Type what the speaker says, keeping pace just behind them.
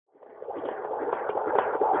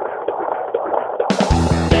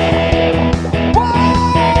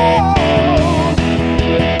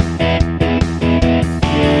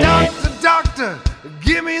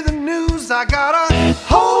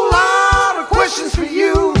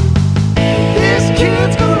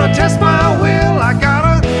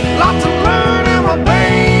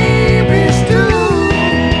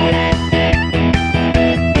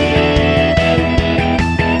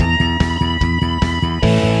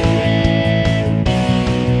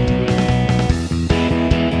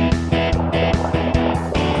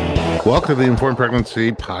Welcome to the Informed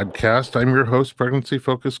Pregnancy Podcast. I'm your host,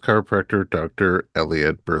 pregnancy-focused chiropractor, Dr.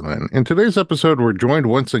 Elliot Berlin. In today's episode, we're joined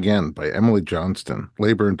once again by Emily Johnston,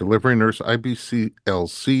 labor and delivery nurse,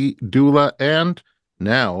 IBCLC, doula, and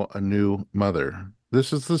now a new mother.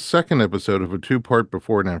 This is the second episode of a two-part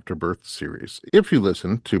before and after birth series. If you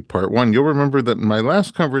listened to part one, you'll remember that in my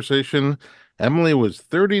last conversation, Emily was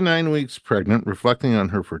 39 weeks pregnant, reflecting on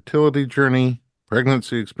her fertility journey,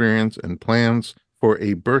 pregnancy experience, and plans for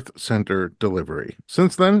a birth center delivery.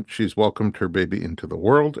 Since then, she's welcomed her baby into the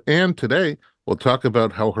world, and today we'll talk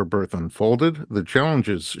about how her birth unfolded, the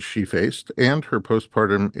challenges she faced, and her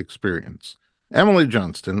postpartum experience. Emily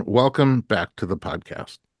Johnston, welcome back to the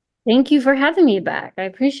podcast. Thank you for having me back. I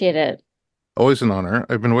appreciate it. Always an honor.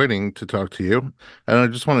 I've been waiting to talk to you, and I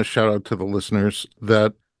just want to shout out to the listeners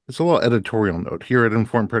that it's a little editorial note. Here at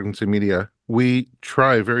Informed Pregnancy Media, we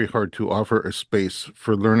try very hard to offer a space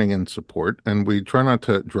for learning and support, and we try not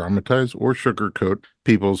to dramatize or sugarcoat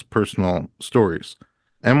people's personal stories.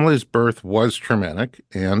 Emily's birth was traumatic,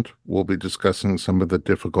 and we'll be discussing some of the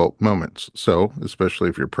difficult moments. So, especially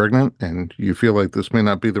if you're pregnant and you feel like this may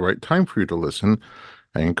not be the right time for you to listen,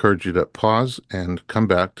 I encourage you to pause and come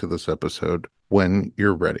back to this episode when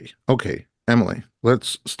you're ready. Okay, Emily,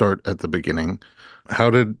 let's start at the beginning. How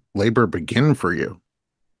did labor begin for you?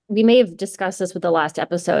 We may have discussed this with the last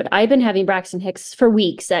episode. I've been having Braxton Hicks for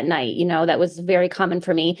weeks at night. That was very common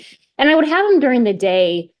for me. And I would have them during the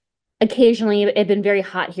day. Occasionally, it had been very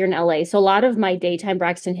hot here in LA. So a lot of my daytime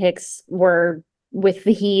Braxton Hicks were with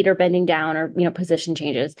the heat or bending down or, position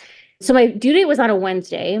changes. So my due date was on a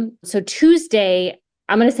Wednesday. So Tuesday,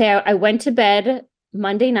 I'm going to say I went to bed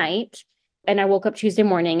Monday night. And I woke up Tuesday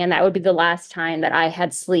morning, and that would be the last time that I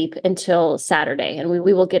had sleep until Saturday. And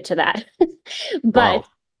we will get to that. But wow.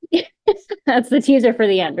 That's the teaser for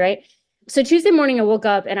the end, right? So Tuesday morning, I woke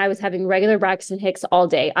up and I was having regular Braxton Hicks all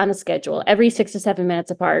day on a schedule, every 6 to 7 minutes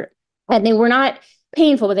apart. And they were not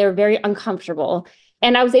painful, but they were very uncomfortable.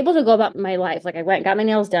 And I was able to go about my life. Like I went and got my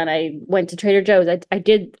nails done. I went to Trader Joe's. I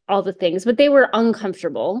did all the things, but they were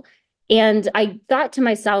uncomfortable. And I thought to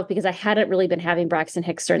myself, because I hadn't really been having Braxton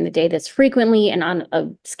Hicks during the day this frequently and on a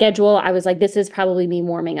schedule, I was like, this is probably me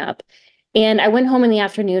warming up. And I went home in the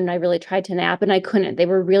afternoon and I really tried to nap and I couldn't. They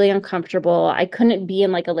were really uncomfortable. I couldn't be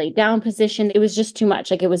in like a laid down position. It was just too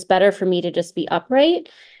much. Like it was better for me to just be upright.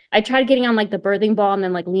 I tried getting on like the birthing ball and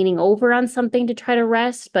then like leaning over on something to try to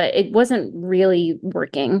rest, but it wasn't really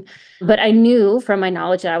working. But I knew from my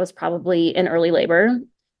knowledge that I was probably in early labor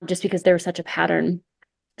just because there was such a pattern.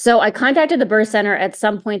 So I contacted the birth center at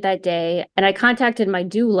some point that day, and I contacted my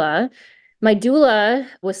doula. My doula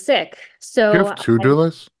was sick. So you have two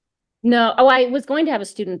doulas? No. Oh, I was going to have a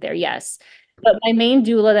student there, yes. But my main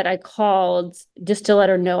doula that I called just to let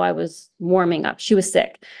her know I was warming up, she was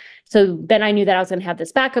sick. So then I knew that I was going to have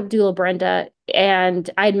this backup doula, Brenda, and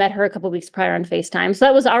I'd met her a couple of weeks prior on FaceTime. So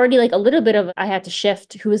that was already like a little bit of, I had to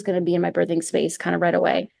shift who was going to be in my birthing space kind of right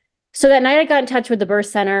away. So that night I got in touch with the birth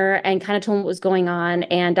center and kind of told them what was going on.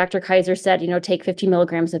 And Dr. Kaiser said, take 50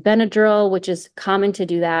 milligrams of Benadryl, which is common to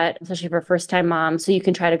do that, especially for a first-time mom. So you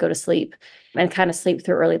can try to go to sleep and kind of sleep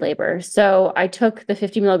through early labor. So I took the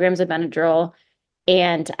 50 milligrams of Benadryl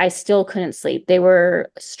and I still couldn't sleep. They were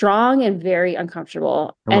strong and very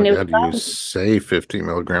uncomfortable. Oh my God, you say 50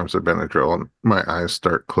 milligrams of Benadryl and my eyes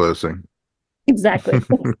start closing. Exactly.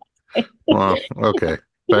 Well, okay.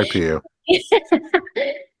 Back to you.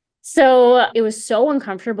 So it was so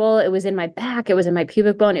uncomfortable. It was in my back. It was in my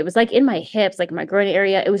pubic bone. It was like in my hips, like my groin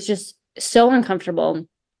area. It was just so uncomfortable.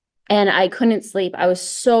 And I couldn't sleep. I was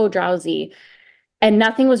so drowsy and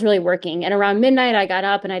nothing was really working. And around midnight, I got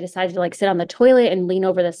up and I decided to like sit on the toilet and lean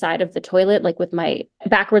over the side of the toilet, like with my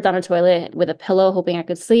backwards on a toilet with a pillow, hoping I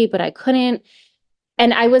could sleep, but I couldn't.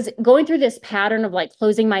 And I was going through this pattern of like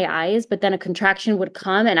closing my eyes, but then a contraction would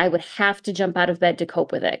come and I would have to jump out of bed to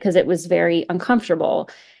cope with it because it was very uncomfortable.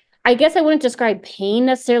 I guess I wouldn't describe pain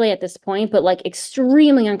necessarily at this point, but like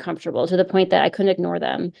extremely uncomfortable to the point that I couldn't ignore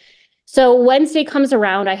them. So Wednesday comes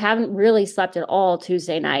around. I haven't really slept at all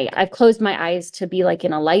Tuesday night. I've closed my eyes to be like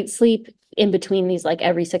in a light sleep in between these like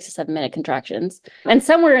every 6 to 7 minute contractions. And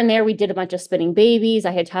somewhere in there, we did a bunch of spinning babies.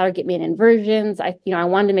 I had Tyler get me in inversions. I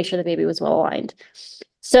wanted to make sure the baby was well aligned.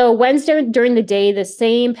 So Wednesday during the day, the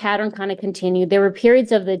same pattern kind of continued. There were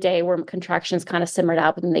periods of the day where contractions kind of simmered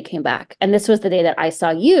out, but then they came back. And this was the day that I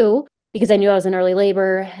saw you because I knew I was in early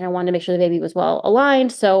labor and I wanted to make sure the baby was well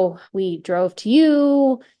aligned. So we drove to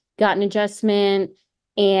you, got an adjustment,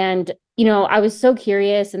 and I was so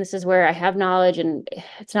curious, and this is where I have knowledge and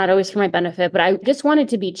it's not always for my benefit, but I just wanted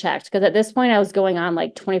to be checked because at this point I was going on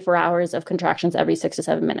like 24 hours of contractions every 6 to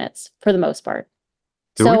 7 minutes for the most part.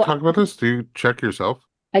 Did we talk about this? Do you check yourself?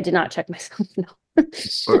 I did not check myself. No.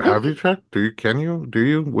 Have you checked? Would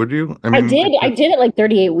you? I mean, I did it like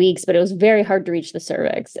 38 weeks, but it was very hard to reach the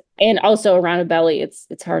cervix and also around a belly.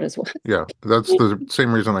 It's hard as well. yeah, that's the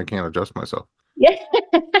same reason I can't adjust myself. Yeah.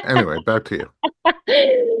 Anyway, back to you.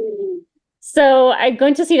 So I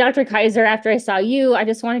going to see Dr. Kaiser after I saw you. I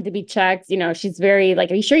just wanted to be checked. You know, she's very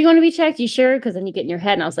like, are you sure you want to be checked? You sure? Because then you get in your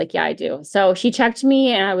head. And I was like, yeah, I do. So she checked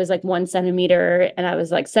me and I was like 1 centimeter and I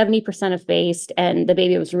was like 70% effaced. And the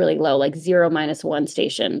baby was really low, like 0 - 1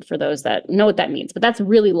 station for those that know what that means. But that's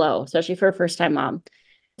really low, especially for a first time mom.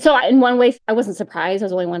 So in one way, I wasn't surprised. I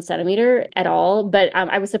was only 1 centimeter at all, but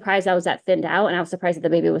I was surprised I was that thinned out and I was surprised that the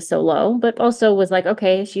baby was so low, but also was like,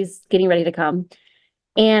 okay, she's getting ready to come.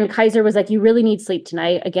 And Kaiser was like, you really need sleep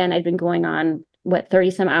tonight. Again, I'd been going on,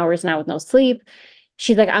 30 some hours now with no sleep.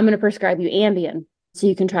 She's like, I'm going to prescribe you Ambien so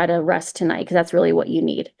you can try to rest tonight because that's really what you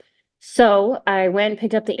need. So I went and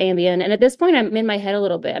picked up the Ambien. And at this point, I'm in my head a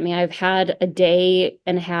little bit. I mean, I've had a day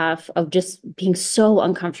and a half of just being so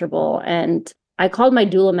uncomfortable. And I called my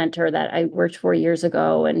doula mentor that I worked for years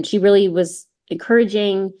ago, and she really was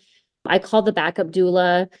encouraging. I called the backup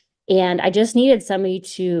doula, and I just needed somebody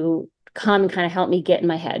to come and kind of help me get in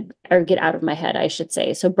my head, or get out of my head, I should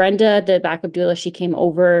say. So Brenda, the backup doula, she came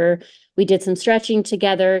over. We did some stretching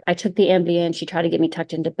together. I took the Ambien. She tried to get me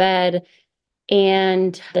tucked into bed,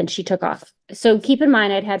 and then she took off. So keep in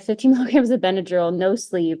mind, I'd had 15 milligrams of Benadryl, no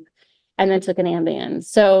sleep, and then took an Ambien.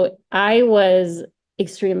 So I was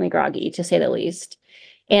extremely groggy, to say the least.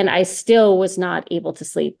 And I still was not able to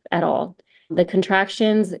sleep at all. The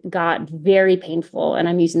contractions got very painful, and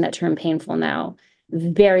I'm using that term painful now.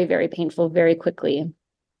 Very, very painful, very quickly.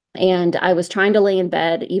 And I was trying to lay in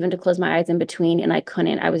bed, even to close my eyes in between, and I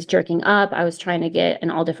couldn't. I was jerking up. I was trying to get in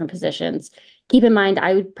all different positions. Keep in mind,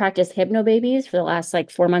 I would practice hypnobabies for the last like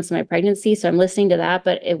 4 months of my pregnancy. So I'm listening to that,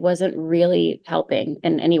 but it wasn't really helping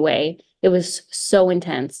in any way. It was so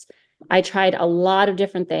intense. I tried a lot of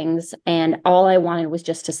different things, and all I wanted was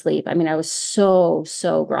just to sleep. I mean, I was so,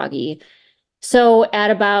 so groggy. So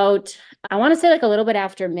at about, I want to say like a little bit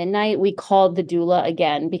after midnight, we called the doula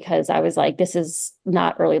again because I was like, this is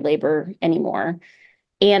not early labor anymore.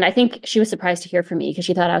 And I think she was surprised to hear from me because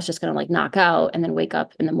she thought I was just going to like knock out and then wake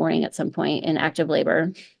up in the morning at some point in active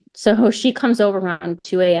labor. So she comes over around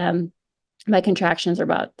 2 a.m. My contractions are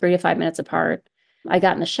about 3 to 5 minutes apart. I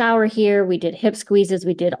got in the shower here. We did hip squeezes.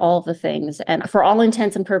 We did all the things. And for all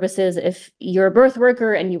intents and purposes, if you're a birth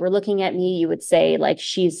worker and you were looking at me, you would say like,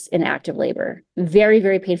 she's in active labor. Very,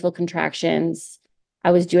 very painful contractions.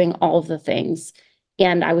 I was doing all of the things.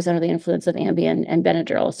 And I was under the influence of Ambien and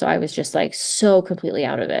Benadryl. So I was just like so completely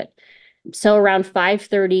out of it. So around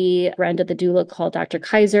 5:30, Brenda, the doula, called Dr.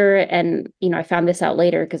 Kaiser. And, I found this out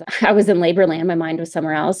later because I was in labor land. My mind was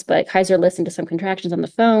somewhere else. But Kaiser listened to some contractions on the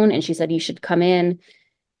phone and she said, you should come in.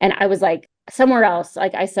 And I was like, somewhere else,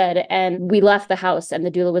 like I said. And we left the house and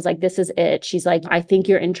the doula was like, this is it. She's like, I think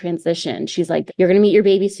you're in transition. She's like, you're going to meet your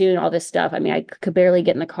baby soon, all this stuff. I mean, I could barely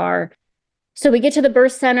get in the car. So we get to the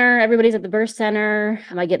birth center. Everybody's at the birth center.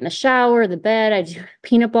 I get in the shower, the bed. I do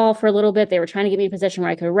peanut ball for a little bit. They were trying to get me in a position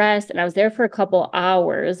where I could rest. And I was there for a couple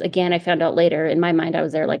hours. Again, I found out later. In my mind, I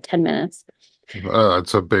was there like 10 minutes.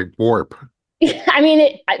 It's a big warp. I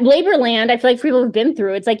mean, labor land, I feel like people have been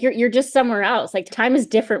through. It's like you're just somewhere else. Like time is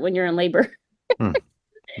different when you're in labor.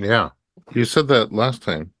 Yeah. You said that last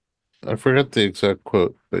time. I forget the exact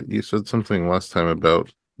quote, but you said something last time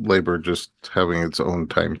about labor just having its own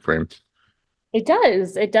time frame. It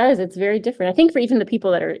does. It does. It's very different. I think for even the people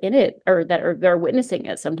that are in it or that are witnessing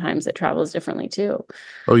it, sometimes it travels differently too.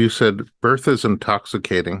 Oh, you said birth is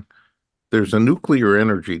intoxicating. There's a nuclear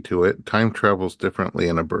energy to it. Time travels differently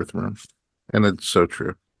in a birth room. And it's so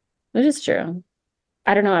true. It is true.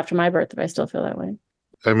 I don't know after my birth if I still feel that way.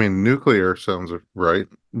 I mean, nuclear sounds right,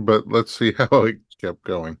 but let's see how it kept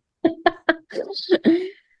going.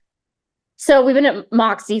 So we've been at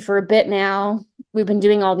Moxie for a bit now. We've been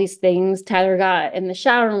doing all these things. Tyler got in the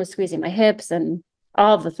shower and was squeezing my hips and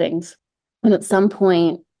all the things. And at some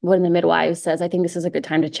point, one of the midwives says, I think this is a good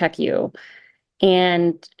time to check you.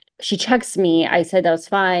 And she checks me. I said, that was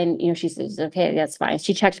fine. She says, okay, that's fine.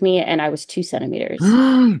 She checked me and I was 2 centimeters.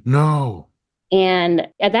 No. And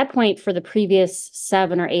at that point, for the previous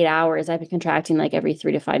 7 or 8 hours, I've been contracting like every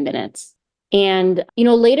 3 to 5 minutes. And,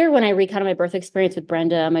 later when I recounted my birth experience with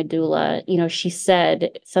Brenda, my doula, she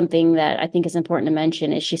said something that I think is important to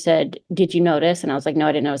mention is she said, did you notice? And I was like, no,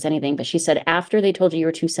 I didn't notice anything. But she said, after they told you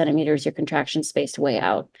were 2 centimeters, your contraction spaced way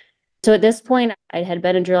out. So at this point, I had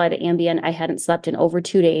Benadryl, I had Ambien. I hadn't slept in over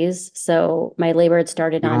 2 days. So my labor had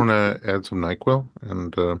started on. You want to add some NyQuil?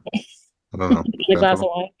 And I don't know. A glass of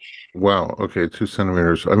wine. Wow. Okay. 2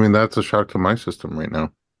 centimeters. I mean, that's a shock to my system right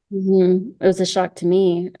now. It was a shock to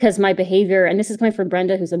me because my behavior, and this is coming from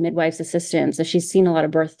Brenda, who's a midwife's assistant, so she's seen a lot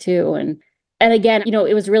of birth too. And again,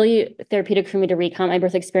 it was really therapeutic for me to recount my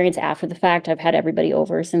birth experience after the fact. I've had everybody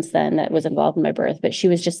over since then that was involved in my birth, but she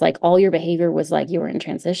was just like, all your behavior was like you were in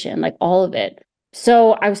transition, like all of it.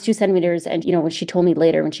 So I was 2 centimeters, and when she told me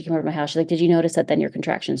later when she came over to my house, she's like, "Did you notice that then your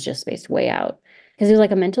contractions just spaced way out?" Because it was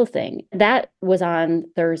like a mental thing. That was on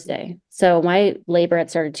Thursday. So my labor had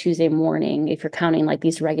started Tuesday morning, if you're counting like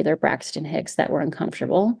these regular Braxton Hicks that were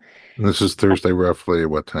uncomfortable. And this is Thursday, roughly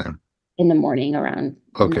what time? In the morning around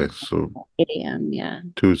Okay, so 8 a.m. Yeah.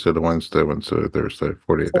 Tuesday to Wednesday, Wednesday to Thursday,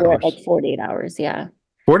 48 So we're at hours. like 48 hours. Yeah.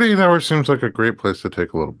 48 hours seems like a great place to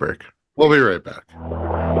take a little break. We'll be right back.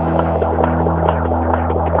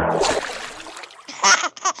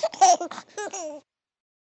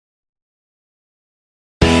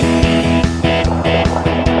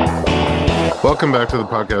 Welcome back to the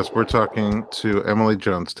podcast. We're talking to Emily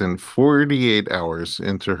Johnston 48 hours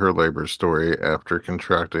into her labor story after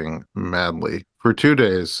contracting madly for 2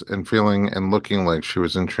 days and feeling and looking like she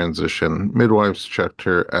was in transition. Midwives checked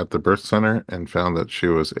her at the birth center and found that she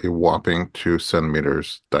was a whopping 2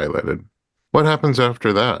 centimeters dilated. What happens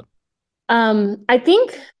after that? I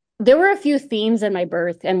think there were a few themes in my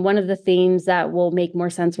birth, and one of the themes that will make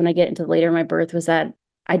more sense when I get into later in my birth was that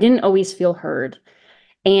I didn't always feel heard.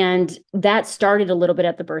 And that started a little bit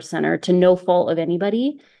at the birth center to no fault of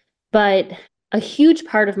anybody. But a huge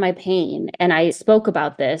part of my pain, and I spoke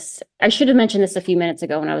about this, I should have mentioned this a few minutes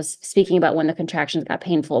ago when I was speaking about when the contractions got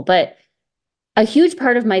painful, but a huge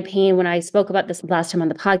part of my pain when I spoke about this last time on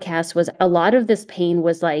the podcast was a lot of this pain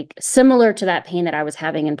was like similar to that pain that I was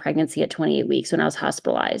having in pregnancy at 28 weeks when I was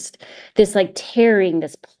hospitalized. This like tearing,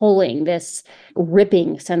 this pulling, this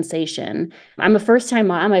ripping sensation. I'm a first-time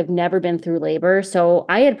mom. I've never been through labor. So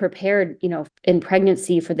I had prepared, in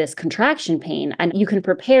pregnancy for this contraction pain. And you can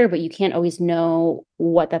prepare, but you can't always know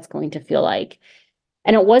what that's going to feel like.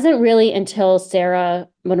 And it wasn't really until Sarah,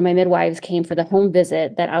 one of my midwives, came for the home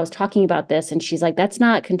visit that I was talking about this. And she's like, "That's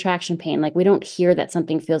not contraction pain. Like, we don't hear that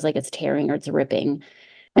something feels like it's tearing or it's ripping."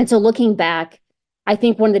 And so looking back, I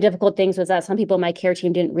think one of the difficult things was that some people in my care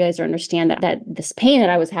team didn't realize or understand that this pain that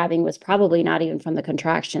I was having was probably not even from the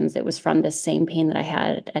contractions. It was from this same pain that I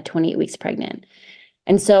had at 28 weeks pregnant.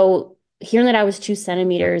 And so hearing that I was 2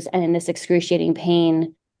 centimeters and in this excruciating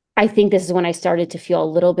pain, I think this is when I started to feel a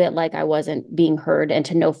little bit like I wasn't being heard, and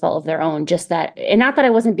to no fault of their own, just that, and not that I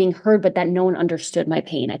wasn't being heard, but that no one understood my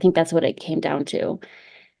pain. I think that's what it came down to.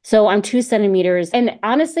 So I'm 2 centimeters. And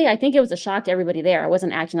honestly, I think it was a shock to everybody there. I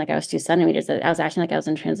wasn't acting like I was 2 centimeters. I was acting like I was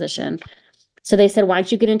in transition. So they said, "Why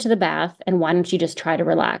don't you get into the bath and why don't you just try to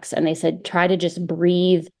relax?" And they said, "Try to just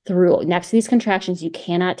breathe through. Next to these contractions, you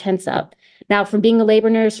cannot tense up." Now, from being a labor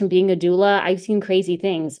nurse, from being a doula, I've seen crazy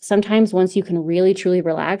things. Sometimes once you can really, truly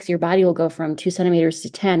relax, your body will go from 2 centimeters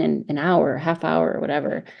to 10 in an hour, half hour, or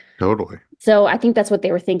whatever. Totally. So I think that's what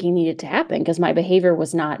they were thinking needed to happen because my behavior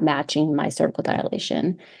was not matching my cervical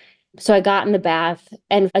dilation. So I got in the bath.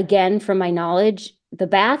 And again, from my knowledge, the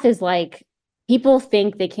bath is like people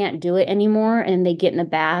think they can't do it anymore. And they get in the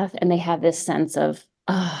bath and they have this sense of,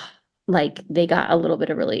 like they got a little bit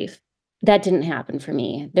of relief. That didn't happen for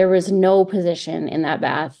me. There was no position in that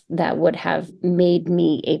bath that would have made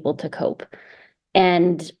me able to cope.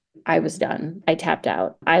 And I was done. I tapped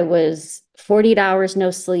out. I was 48 hours,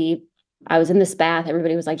 no sleep. I was in this bath.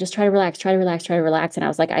 Everybody was like, "Just try to relax, try to relax, try to relax." And I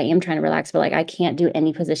was like, "I am trying to relax, but like, I can't do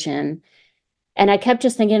any position." And I kept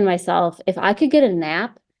just thinking to myself, if I could get a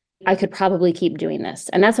nap, I could probably keep doing this.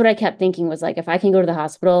 And that's what I kept thinking was like, if I can go to the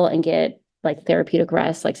hospital and get like therapeutic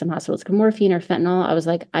rest, like some hospitals can morphine or fentanyl, I was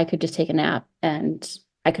like, I could just take a nap and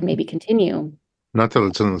I could maybe continue. Not that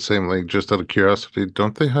it's in the same league, just out of curiosity,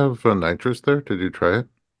 don't they have nitrous there? Did you try it?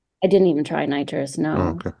 I didn't even try nitrous, Oh, no.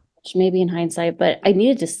 okay. Which maybe in hindsight, but I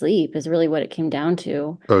needed to sleep is really what it came down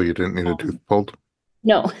to. Oh, you didn't need a tooth pulled?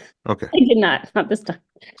 No, Okay. I did not this time.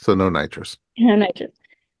 So no nitrous. No nitrous.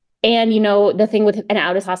 And, the thing with an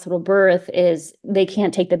out of hospital birth is they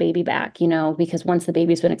can't take the baby back, because once the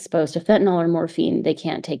baby's been exposed to fentanyl or morphine, they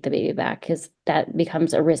can't take the baby back because that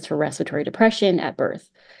becomes a risk for respiratory depression at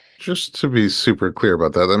birth. Just to be super clear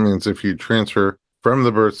about that, that means if you transfer from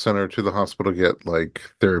the birth center to the hospital, get like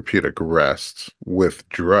therapeutic rest with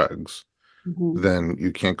drugs, then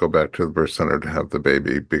you can't go back to the birth center to have the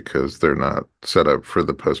baby because they're not set up for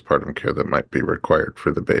the postpartum care that might be required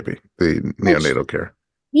for the baby, the neonatal care.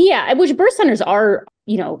 Yeah, which birth centers are,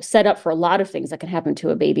 set up for a lot of things that can happen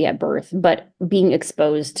to a baby at birth, but being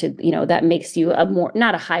exposed to, that makes you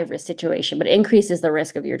not a high risk situation, but increases the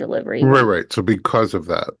risk of your delivery. Right. So because of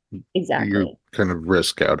that, exactly, you kind of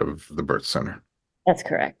risk out of the birth center. That's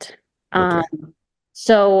correct. Okay.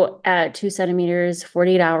 So at 2 centimeters,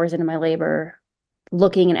 48 hours into my labor,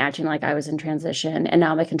 looking and acting like I was in transition, and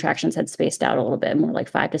now my contractions had spaced out a little bit, more like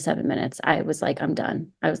 5 to 7 minutes. I was like, I'm done.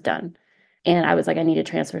 I was done. And I was like, I need to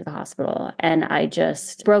transfer to the hospital. And I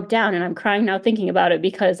just broke down, and I'm crying now thinking about it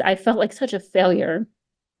because I felt like such a failure.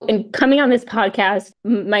 And coming on this podcast,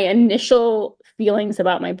 my initial feelings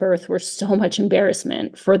about my birth were so much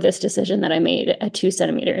embarrassment for this decision that I made at 2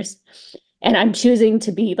 centimeters. And I'm choosing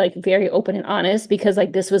to be like very open and honest because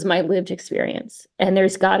like this was my lived experience. And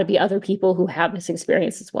there's got to be other people who have this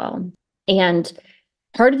experience as well. And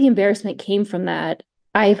part of the embarrassment came from that.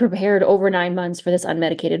 I prepared over 9 months for this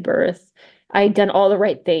unmedicated birth. I'd done all the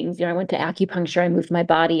right things. I went to acupuncture, I moved my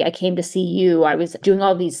body, I came to see you. I was doing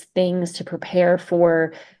all these things to prepare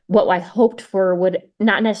for what I hoped for would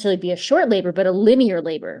not necessarily be a short labor, but a linear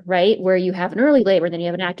labor, right? Where you have an early labor, then you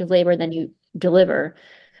have an active labor, then you deliver,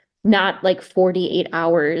 not like 48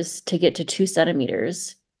 hours to get to 2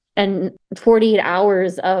 centimeters. And 48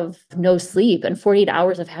 hours of no sleep and 48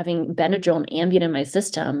 hours of having Benadryl and Ambien in my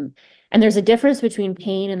system. And there's a difference between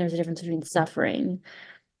pain and there's a difference between suffering.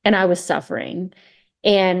 And I was suffering.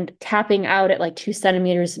 And tapping out at like 2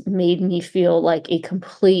 centimeters made me feel like a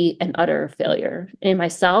complete and utter failure in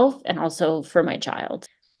myself and also for my child.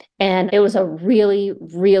 And it was a really,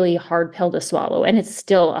 really hard pill to swallow. And it's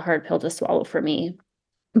still a hard pill to swallow for me.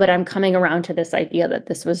 But I'm coming around to this idea that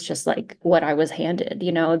this was just like what I was handed.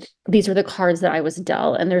 These are the cards that I was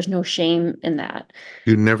dealt, and there's no shame in that.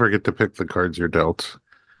 You never get to pick the cards you're dealt.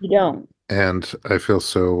 You don't. And I feel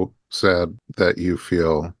so sad that you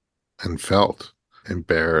feel and felt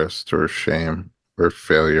embarrassed or shame or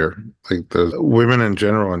failure. Like the women in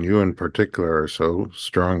general and you in particular are so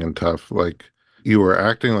strong and tough. Like you were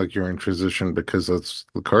acting like you're in transition because that's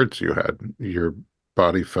the cards you had. Your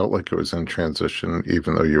body felt like it was in transition,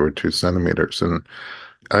 even though you were 2 centimeters. And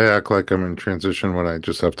I act like I'm in transition when I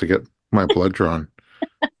just have to get my blood drawn.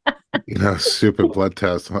 Stupid blood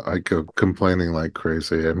test. I go complaining like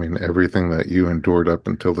crazy. I mean, everything that you endured up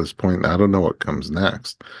until this point, I don't know what comes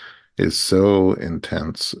next, is so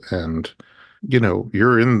intense. And,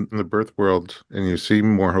 you're in the birth world and you see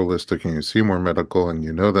more holistic and you see more medical and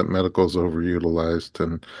you know that medical is overutilized.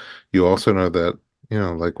 And you also know that,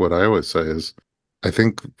 like what I always say is, I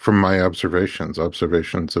think from my observations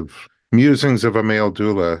of musings of a male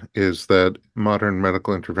doula is that modern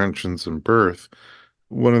medical interventions in birth,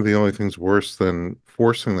 one of the only things worse than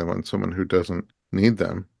forcing them on someone who doesn't need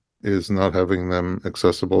them is not having them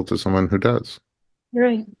accessible to someone who does. You're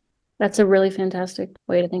right. That's a really fantastic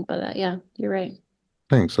way to think about that. Yeah, you're right.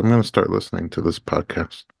 Thanks. I'm going to start listening to this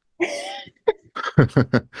podcast.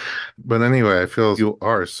 But anyway, I feel you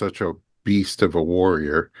are such a beast of a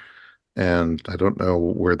warrior. And I don't know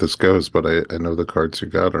where this goes, but I know the cards you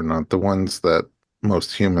got are not the ones that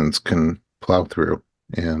most humans can plow through.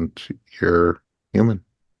 And you're human.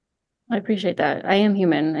 I appreciate that. I am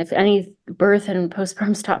human. If any birth and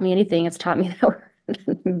postpartum's taught me anything, it's taught me that we're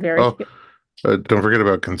very don't forget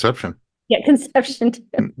about conception. Yeah, conception too.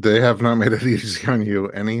 They have not made it easy on you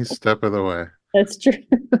any step of the way. That's true.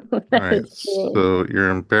 All right. So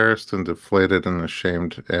you're embarrassed and deflated and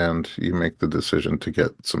ashamed, and you make the decision to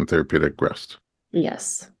get some therapeutic rest.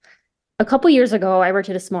 Yes. A couple years ago, I worked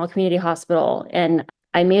at a small community hospital, and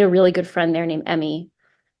I made a really good friend there named Emmy.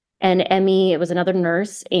 And Emmy, it was another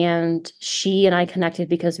nurse, and she and I connected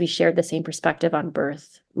because we shared the same perspective on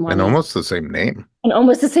birth. And almost the same name. And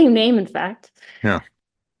almost the same name, in fact. Yeah.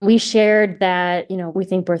 We shared that, we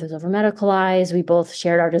think birth is over-medicalized. We both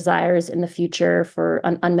shared our desires in the future for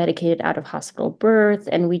an unmedicated out-of-hospital birth.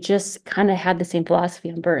 And we just kind of had the same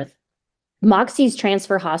philosophy on birth. Moxie's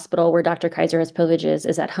transfer hospital, where Dr. Kaiser has privileges,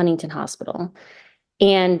 is at Huntington Hospital.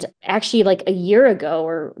 And actually, like a year ago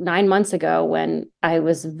or 9 months ago, when I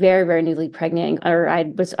was very, very newly pregnant, or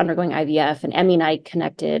I was undergoing IVF, and Emmy and I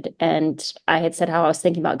connected, and I had said how I was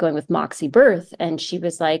thinking about going with Moxie Birth. And she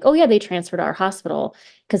was like, oh, yeah, they transferred to our hospital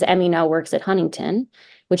because Emmy now works at Huntington,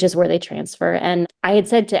 which is where they transfer. And I had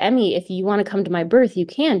said to Emmy, if you want to come to my birth, you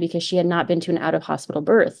can, because she had not been to an out-of-hospital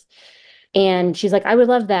birth. And she's like, I would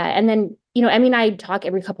love that. And then, Emmy and I talk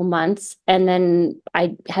every couple months, and then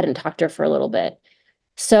I hadn't talked to her for a little bit.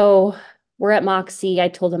 So we're at Moxie. I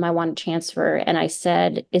told them I want to transfer, and I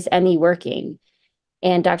said, is Emmy working?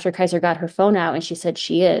 And Dr. Kaiser got her phone out, and she said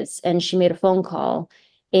she is. And she made a phone call.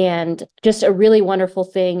 And just a really wonderful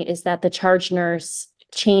thing is that the charge nurse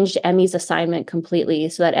changed Emmy's assignment completely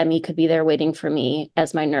so that Emmy could be there waiting for me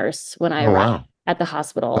as my nurse when I arrived at the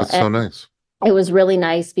hospital. That's so nice. It was really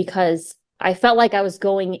nice because I felt like I was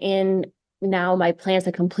going in. Now my plans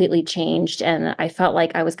had completely changed, and I felt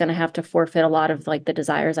like I was going to have to forfeit a lot of like the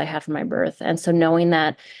desires I had for my birth. And so knowing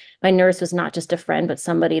that my nurse was not just a friend, but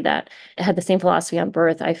somebody that had the same philosophy on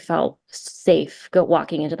birth. I felt safe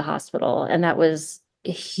walking into the hospital. And that was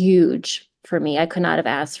huge for me. I could not have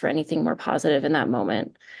asked for anything more positive in that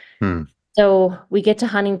moment. Hmm. So we get to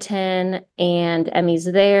Huntington and Emmy's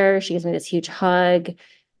there. She gives me this huge hug.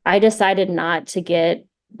 I decided not to get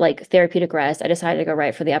like therapeutic rest. I decided to go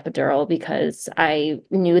right for the epidural because I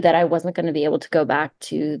knew that I wasn't going to be able to go back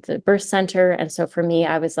to the birth center. And so for me,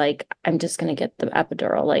 I was like, I'm just going to get the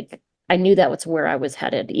epidural. Like I knew that was where I was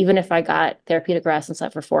headed. Even if I got therapeutic rest and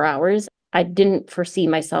slept for 4 hours, I didn't foresee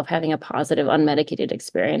myself having a positive unmedicated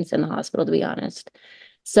experience in the hospital, to be honest.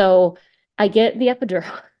 So I get the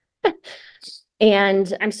epidural.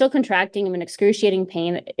 And I'm still contracting. I'm in excruciating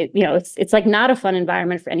pain. It's like not a fun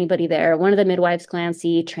environment for anybody there. One of the midwives,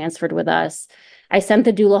 Clancy, transferred with us. I sent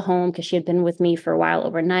the doula home because she had been with me for a while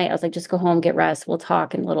overnight. I was like, just go home, get rest. We'll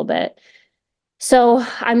talk in a little bit. So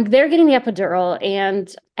I'm there getting the epidural.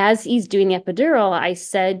 And as he's doing the epidural, I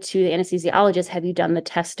said to the anesthesiologist, have you done the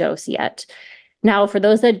test dose yet? Now, for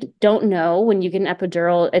those that don't know, when you get an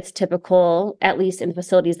epidural, it's typical, at least in the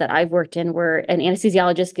facilities that I've worked in, where an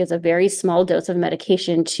anesthesiologist gives a very small dose of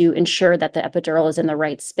medication to ensure that the epidural is in the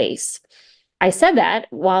right space. I said that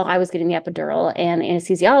while I was getting the epidural, and the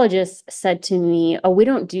anesthesiologist said to me, oh, we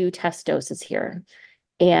don't do test doses here.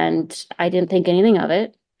 And I didn't think anything of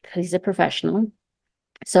it because he's a professional.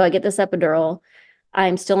 So I get this epidural.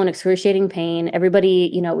 I'm still in excruciating pain. Everybody,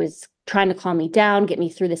 is trying to calm me down, get me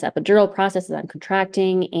through this epidural process as I'm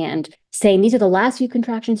contracting and saying, these are the last few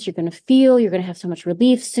contractions you're going to feel. You're going to have so much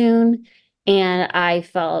relief soon. And I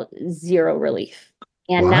felt zero relief.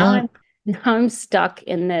 And now I'm stuck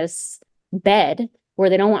in this bed where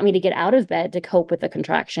they don't want me to get out of bed to cope with the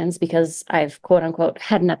contractions because I've quote unquote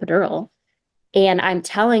had an epidural. And I'm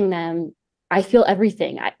telling them, I feel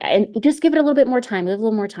everything. And just give it a little bit more time, a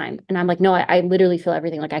little more time. And I'm like, no, I literally feel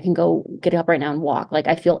everything. Like I can go get up right now and walk. Like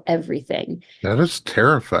I feel everything. That is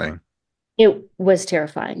terrifying. It was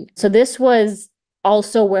terrifying. So this was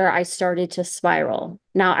also where I started to spiral.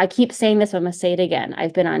 Now I keep saying this, but I'm going to say it again.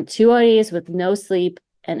 I've been on 2 OAs with no sleep,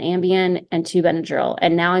 an Ambien, and 2 Benadryl.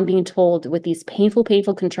 And now I'm being told with these painful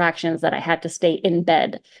contractions that I had to stay in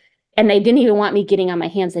bed. And they didn't even want me getting on my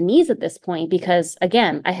hands and knees at this point because,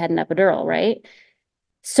 again, I had an epidural, right?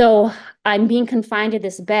 So I'm being confined to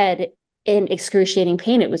this bed in excruciating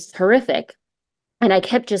pain. It was horrific. And I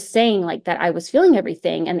kept just saying like that I was feeling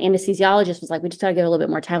everything. And the anesthesiologist was like, we just got to give a little bit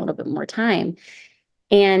more time, a little bit more time.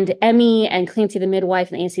 And Emmy and Clancy, the midwife,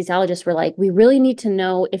 and the anesthesiologist were like, we really need to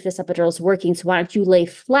know if this epidural is working. So why don't you lay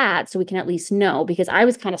flat so we can at least know? Because I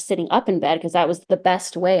was kind of sitting up in bed because that was the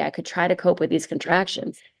best way I could try to cope with these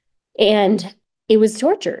contractions. And it was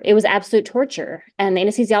torture. It was absolute torture. And the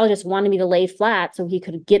anesthesiologist wanted me to lay flat so he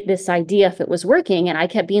could get this idea if it was working. And I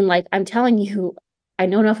kept being like, I'm telling you, I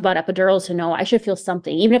know enough about epidurals to know I should feel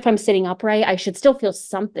something. Even if I'm sitting upright, I should still feel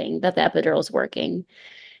something that the epidural is working.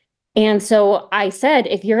 And so I said,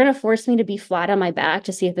 if you're going to force me to be flat on my back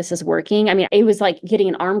to see if this is working, I mean, it was like getting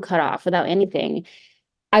an arm cut off without anything.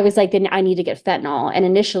 I was like, then I need to get fentanyl. And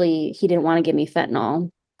initially he didn't want to give me fentanyl.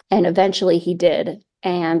 And eventually he did.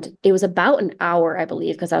 And it was about an hour, I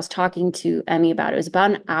believe, because I was talking to Emmy about it. It was about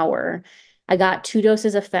an hour. I got 2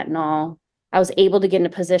 doses of fentanyl. I was able to get in a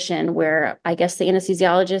position where I guess the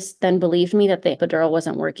anesthesiologist then believed me that the epidural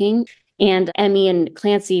wasn't working. And Emmy and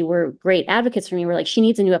Clancy were great advocates for me. We're like, she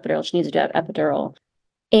needs a new epidural. She needs a new epidural.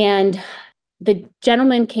 And the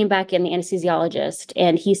gentleman came back in, the anesthesiologist,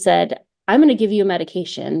 and he said, I'm going to give you a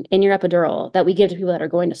medication in your epidural that we give to people that are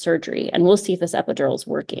going to surgery, and we'll see if this epidural is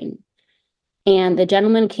working. And the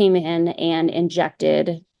gentleman came in and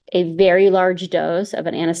injected a very large dose of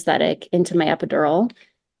an anesthetic into my epidural.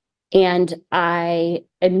 And I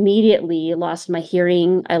immediately lost my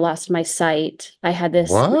hearing. I lost my sight. I had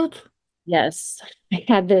this. What? Yes. I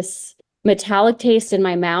had this metallic taste in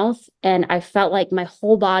my mouth, and I felt like my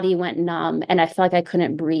whole body went numb, and I felt like I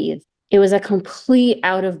couldn't breathe. It was a complete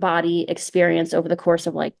out of body experience over the course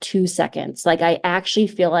of like 2 seconds. Like I actually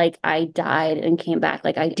feel like I died and came back.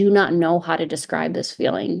 Like I do not know how to describe this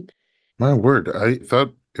feeling. My word, I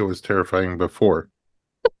thought it was terrifying before.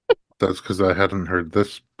 That's because I hadn't heard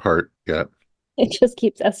this part yet. It just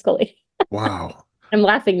keeps escalating. Wow. I'm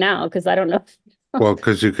laughing now because I don't know. Well,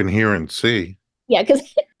 because you can hear and see, Yeah, because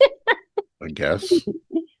I guess.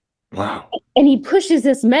 Wow. and he pushes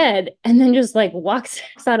this med and then just like walks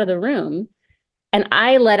out of the room. And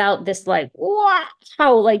I let out this like,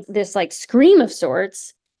 wow, like this like scream of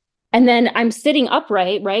sorts. And then I'm sitting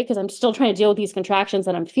upright, right? Because I'm still trying to deal with these contractions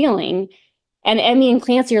that I'm feeling. And Emmy and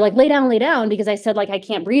Clancy are like, lay down, because I said like, I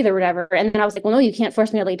can't breathe or whatever. And then I was like, well, no, you can't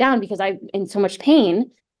force me to lay down because I'm in so much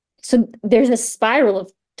pain. So there's this spiral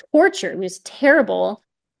of torture. It was terrible.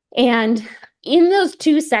 And in those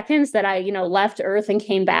 2 seconds that I, left Earth and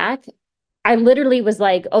came back, I literally was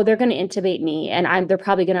like, oh, they're going to intubate me and they're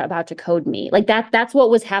probably going to about to code me. Like that's what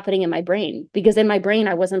was happening in my brain, because in my brain,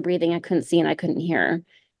 I wasn't breathing. I couldn't see and I couldn't hear.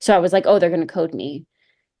 So I was like, oh, they're going to code me.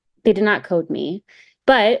 They did not code me.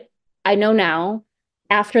 But I know now,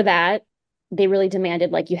 after that, they really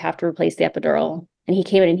demanded, like, you have to replace the epidural. And he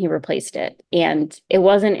came in and he replaced it. And it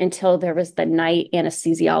wasn't until there was the night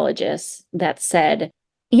anesthesiologist that said,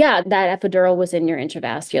 yeah, that epidural was in your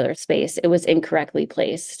intravascular space. It was incorrectly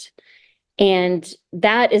placed. And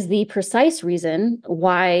that is the precise reason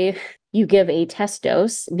why you give a test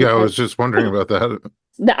dose. Yeah, I was just wondering about that.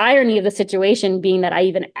 The irony of the situation being that I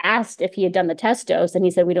even asked if he had done the test dose, and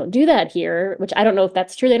he said, we don't do that here, which I don't know if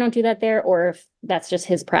that's true. They don't do that there, or if that's just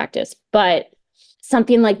his practice. But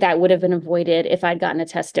something like that would have been avoided if I'd gotten a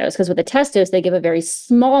test dose, because with a test dose, they give a very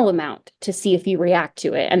small amount to see if you react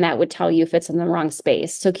to it. And that would tell you if it's in the wrong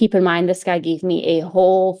space. So keep in mind, this guy gave me a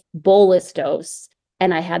whole bolus dose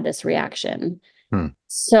and I had this reaction.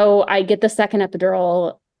 So I get the second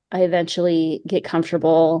epidural. I eventually get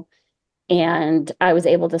comfortable. And I was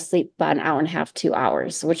able to sleep about an hour and a half, 2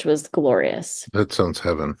 hours, which was glorious. That sounds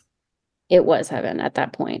heaven. It was heaven at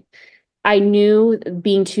that point. I knew,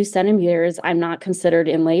 being 2 centimeters, I'm not considered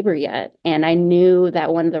in labor yet. And I knew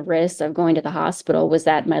that one of the risks of going to the hospital was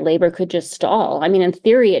that my labor could just stall. I mean, in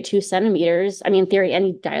theory, at 2 centimeters, in theory,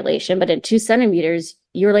 any dilation, but at 2 centimeters,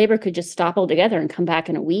 your labor could just stop altogether and come back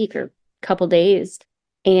in a week or a couple days.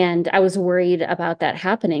 And I was worried about that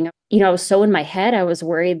happening. I was so in my head, I was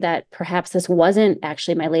worried that perhaps this wasn't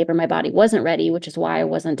actually my labor. My body wasn't ready, which is why I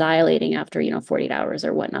wasn't dilating after, 48 hours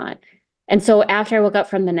or whatnot. And so after I woke up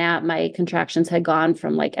from the nap, my contractions had gone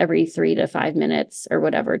from like every 3 to 5 minutes or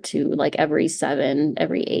whatever to like every 7,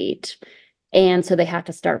 every 8. And so they had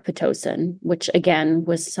to start Pitocin, which again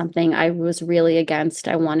was something I was really against.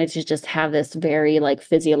 I wanted to just have this very like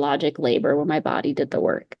physiologic labor where my body did the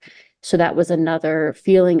work. So that was another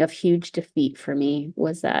feeling of huge defeat for me,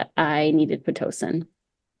 was that I needed Pitocin.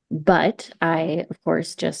 But I, of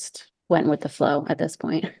course, just went with the flow at this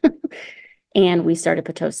point. And we started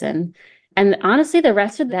Pitocin. And honestly, the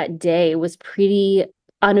rest of that day was pretty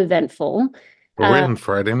uneventful. Are we on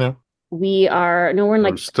Friday now? We're in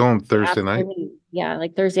like... We're still on Thursday night? Yeah,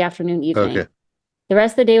 like Thursday afternoon, evening. Okay. The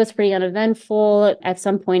rest of the day was pretty uneventful. At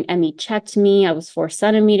some point, Emmy checked me. I was 4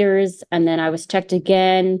 centimeters. And then I was checked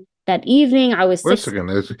again. That evening, I was... Wait a second.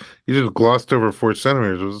 You just glossed over 4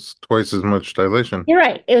 centimeters. It was twice as much dilation. You're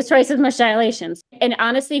right. It was twice as much dilation. And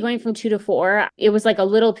honestly, going from 2 to 4, it was like a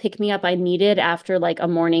little pick-me-up I needed after like a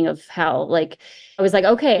morning of hell. Like, I was like,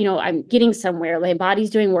 okay, I'm getting somewhere. My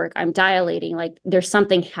body's doing work. I'm dilating. Like, there's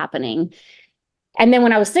something happening. And then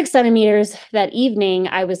when I was 6 centimeters that evening,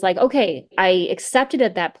 I was like, okay, I accepted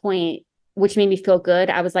at that point, which made me feel good.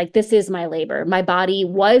 I was like, this is my labor. My body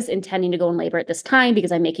was intending to go in labor at this time because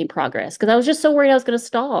I'm making progress, because I was just so worried I was going to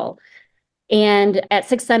stall. And at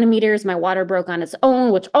 6 centimeters, my water broke on its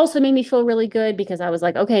own, which also made me feel really good, because I was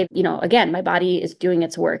like, okay, again, my body is doing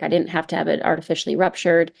its work. I didn't have to have it artificially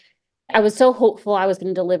ruptured. I was so hopeful I was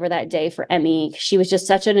going to deliver that day for Emmy. She was just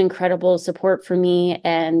such an incredible support for me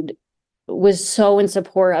and was so in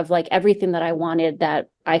support of like everything that I wanted, that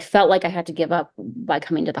I felt like I had to give up by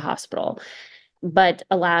coming to the hospital. But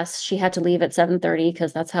alas, she had to leave at 7:30,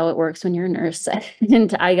 because that's how it works when you're a nurse.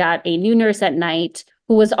 And I got a new nurse at night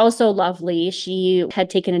who was also lovely. She had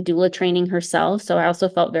taken a doula training herself, so I also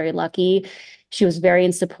felt very lucky. She was very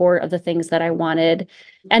in support of the things that I wanted.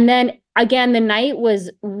 And then again, the night was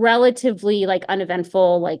relatively like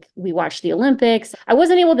uneventful. Like, we watched the Olympics. I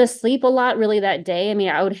wasn't able to sleep a lot really that day.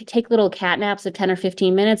 I would take little cat naps of 10 or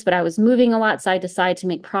 15 minutes, but I was moving a lot side to side to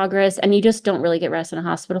make progress. And you just don't really get rest in a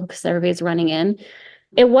hospital because everybody's running in.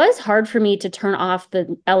 It was hard for me to turn off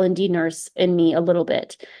the L&D nurse in me a little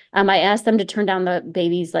bit. I asked them to turn down the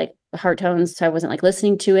baby's like heart tones, so I wasn't like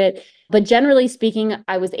listening to it. But generally speaking,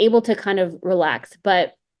 I was able to kind of relax.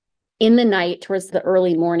 But in the night, towards the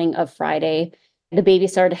early morning of Friday, the baby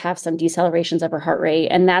started to have some decelerations of her heart rate.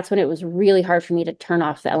 And that's when it was really hard for me to turn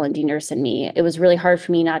off the L&D nurse in me. It was really hard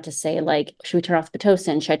for me not to say, like, should we turn off the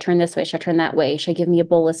Pitocin? Should I turn this way? Should I turn that way? Should I give me a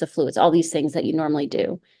bolus of fluids? All these things that you normally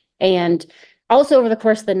do. And also over the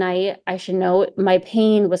course of the night, I should note, my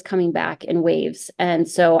pain was coming back in waves. And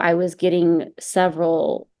so I was getting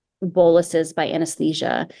several boluses by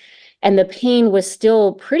anesthesia. And the pain was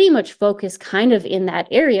still pretty much focused kind of in that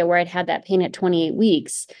area where I'd had that pain at 28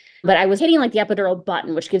 weeks. But I was hitting like the epidural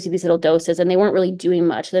button, which gives you these little doses, and they weren't really doing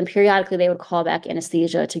much. Then periodically they would call back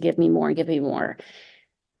anesthesia to give me more and give me more.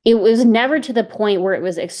 It was never to the point where it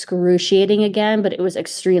was excruciating again, but it was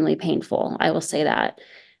extremely painful. I will say that.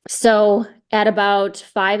 So at about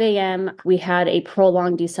 5 a.m., we had a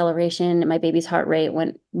prolonged deceleration. My baby's heart rate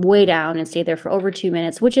went way down and stayed there for over 2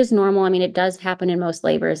 minutes, which is normal. I mean, it does happen in most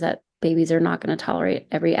labors that babies are not going to tolerate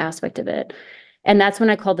every aspect of it. And that's when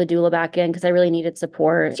I called the doula back in because I really needed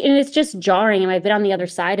support. And it's just jarring. And I've been on the other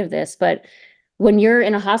side of this, but when you're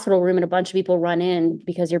in a hospital room and a bunch of people run in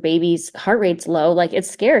because your baby's heart rate's low, like it's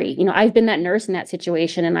scary. I've been that nurse in that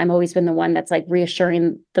situation, and I've always been the one that's like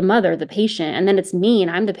reassuring the mother, the patient, and then it's me and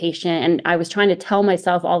I'm the patient. And I was trying to tell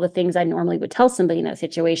myself all the things I normally would tell somebody in that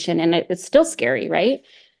situation. And it's still scary, right?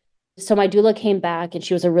 So my doula came back and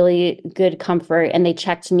she was a really good comfort. And they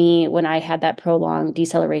checked me when I had that prolonged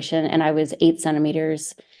deceleration and I was 8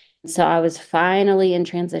 centimeters. So I was finally in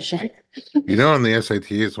transition. On the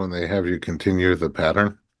SATs when they have you continue the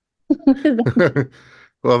pattern?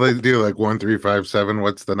 Well, they do like 1, 3, 5, 7.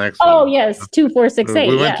 What's the next Oh, one? yes. 2, 4, 6, 8.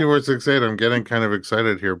 We went Yeah. 2, 4, 6, 8. I'm getting kind of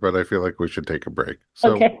excited here, but I feel like we should take a break.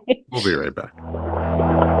 So Okay. we'll be right back.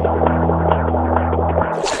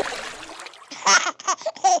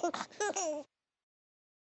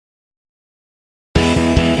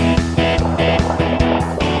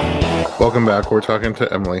 Welcome back. We're talking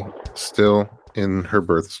to Emily, still in her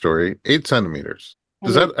birth story, 8 centimeters.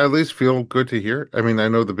 Does that at least feel good to hear? I mean, I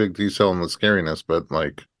know the big decel and the scariness, but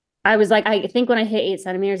like, I was like, I think when I hit 8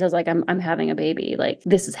 centimeters, I was like, I'm having a baby. Like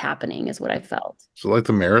this is happening is what I felt. so like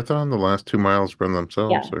the marathon, the last 2 miles run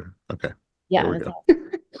themselves? Yeah. Or okay. Yeah. There we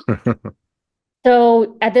go.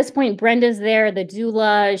 So at this point, Brenda's there, the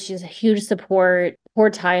doula. She's a huge support. Poor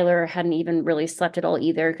Tyler hadn't even really slept at all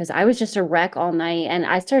either because I was just a wreck all night. And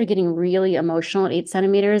I started getting really emotional at 8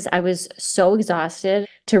 centimeters. I was so exhausted.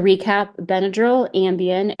 To recap, Benadryl,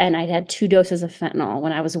 Ambien, and I had 2 doses of fentanyl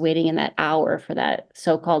when I was waiting in that hour for that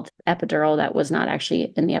so-called epidural that was not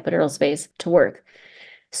actually in the epidural space to work.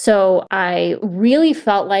 So I really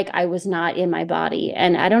felt like I was not in my body.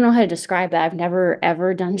 And I don't know how to describe that. I've never,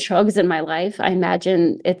 ever done drugs in my life. I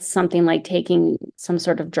imagine it's something like taking some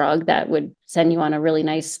sort of drug that would send you on a really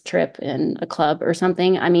nice trip in a club or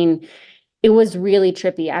something. I mean, it was really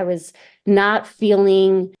trippy. I was not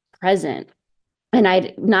feeling present. And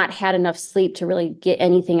I'd not had enough sleep to really get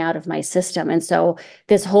anything out of my system. And so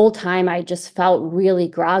this whole time I just felt really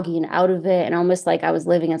groggy and out of it and almost like I was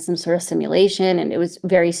living in some sort of simulation. And it was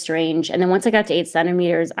very strange. And then once I got to 8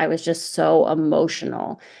 centimeters, I was just so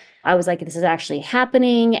emotional. I was like, this is actually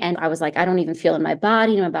happening. And I was like, I don't even feel in my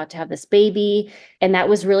body. I'm about to have this baby. And that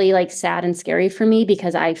was really like sad and scary for me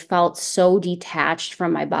because I felt so detached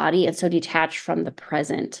from my body and so detached from the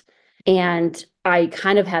present. And I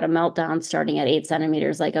kind of had a meltdown starting at 8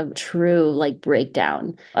 centimeters, like a true like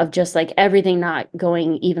breakdown of just like everything not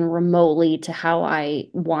going even remotely to how I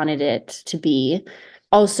wanted it to be.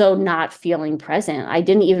 Also not feeling present. I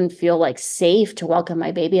didn't even feel like safe to welcome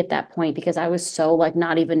my baby at that point because I was so like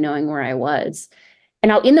not even knowing where I was. And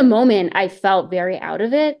now in the moment, I felt very out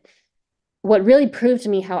of it. What really proved to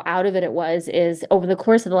me how out of it was is over the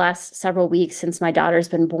course of the last several weeks since my daughter's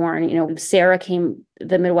been born, Sarah came,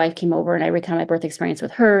 the midwife came over and I recounted my birth experience with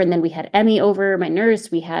her. And then we had Emmy over, my nurse,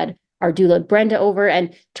 we had our doula Brenda over,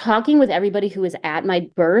 and talking with everybody who was at my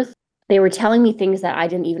birth, they were telling me things that I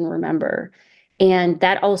didn't even remember. And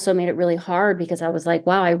that also made it really hard because I was like,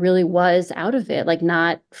 wow, I really was out of it, like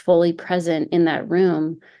not fully present in that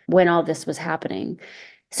room when all this was happening.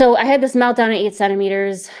 So I had this meltdown at 8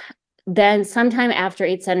 centimeters. Then sometime after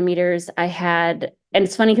 8 centimeters, I had, and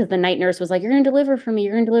it's funny because the night nurse was like, you're going to deliver for me.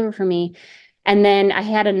 You're going to deliver for me. And then I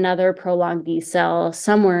had another prolonged decel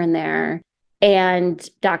somewhere in there. And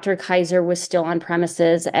Dr. Kaiser was still on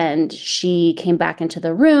premises and she came back into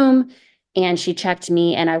the room and she checked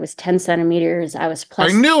me and I was 10 centimeters. I was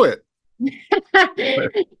plus. I knew it.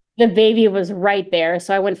 The baby was right there.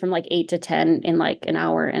 So I went from like 8 to 10 in like an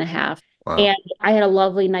hour and a half. Wow. And I had a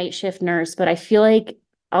lovely night shift nurse, but I feel like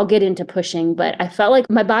I'll get into pushing, but I felt like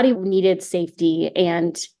my body needed safety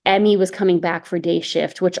and Emmy was coming back for day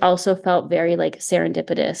shift, which also felt very like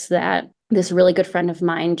serendipitous that this really good friend of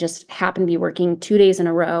mine just happened to be working 2 days in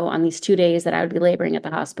a row on these 2 days that I would be laboring at the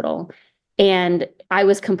hospital. And I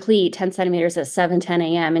was complete 10 centimeters at 7:10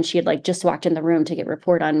 a.m. And she had like just walked in the room to get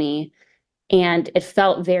report on me. And it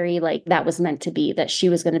felt very like that was meant to be, that she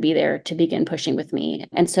was going to be there to begin pushing with me.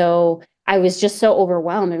 And so I was just so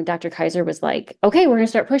overwhelmed. And Dr. Kaiser was like, okay, we're going to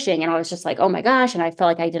start pushing. And I was just like, oh my gosh. And I felt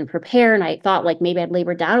like I didn't prepare. And I thought like maybe I'd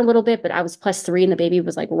labored down a little bit, but I was +3 and the baby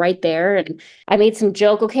was like right there. And I made some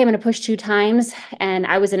joke, okay, I'm going to push 2 times. And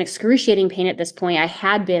I was in excruciating pain at this point. I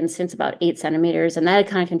had been since about 8 centimeters. And that had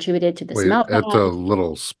kind of contributed to this meltdown. At the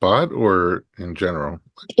little spot or in general?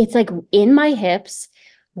 It's like in my hips,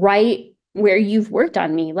 right where you've worked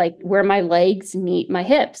on me, like where my legs meet my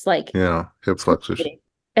hips, like yeah, hip flexors.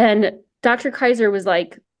 And Dr. Kaiser was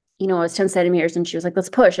like, it's 10 centimeters. And she was like, let's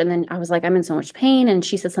push. And then I was like, I'm in so much pain. And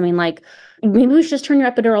she said something like, maybe we should just turn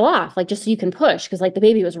your epidural off, like, just so you can push. Cause like the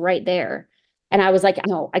baby was right there. And I was like,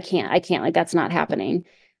 no, I can't, like, that's not happening.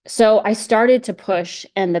 So I started to push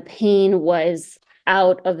and the pain was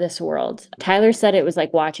out of this world. Tyler said it was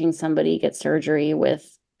like watching somebody get surgery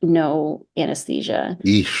with no anesthesia.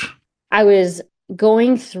 Yeesh. I was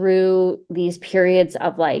going through these periods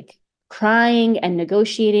of like crying and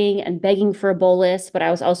negotiating and begging for a bolus, but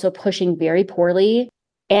I was also pushing very poorly.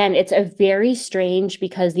 And it's a very strange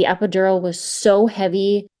because the epidural was so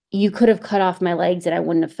heavy, you could have cut off my legs and I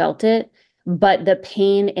wouldn't have felt it. But the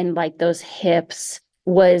pain in like those hips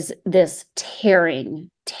was this tearing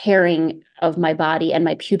of my body, and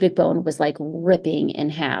my pubic bone was like ripping in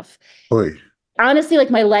half. Oy. Honestly, like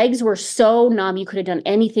my legs were so numb, you could have done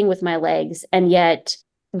anything with my legs, and yet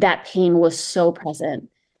that pain was so present.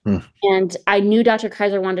 And I knew Dr.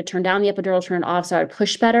 Kaiser wanted to turn down the epidural, turn it off so I would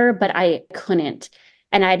push better, but I couldn't.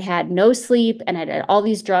 And I'd had no sleep and I'd had all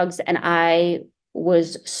these drugs and I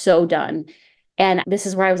was so done. And this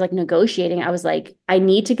is where I was like negotiating. I was like, I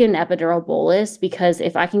need to get an epidural bolus because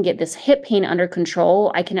if I can get this hip pain under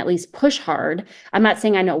control, I can at least push hard. I'm not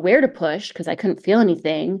saying I know where to push because I couldn't feel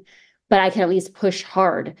anything, but I can at least push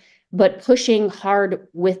hard. But pushing hard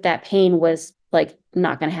with that pain was like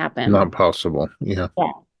not going to happen. Not possible. Yeah.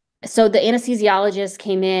 So the anesthesiologist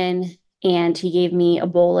came in and he gave me a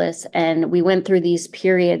bolus, and we went through these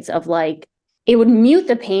periods of like, it would mute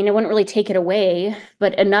the pain. It wouldn't really take it away,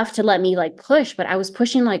 but enough to let me like push. But I was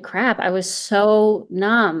pushing like crap. I was so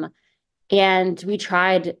numb. And we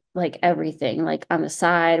tried like everything, like on the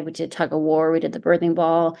side, we did tug of war, we did the birthing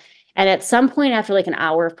ball. And at some point after like an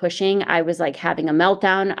hour of pushing, I was like having a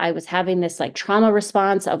meltdown. I was having this like trauma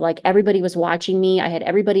response of like everybody was watching me. I had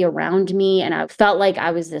everybody around me and I felt like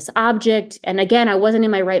I was this object. And again, I wasn't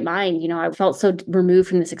in my right mind. I felt so removed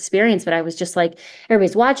from this experience, but I was just like,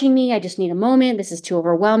 everybody's watching me. I just need a moment. This is too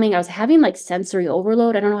overwhelming. I was having like sensory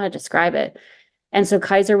overload. I don't know how to describe it. And so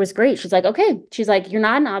Kaiser was great. She's like, okay. She's like, you're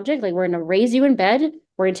not an object. Like, we're going to raise you in bed.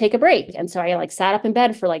 We're going to take a break. And so I like sat up in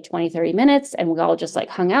bed for like 20, 30 minutes and we all just like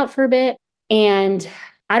hung out for a bit. And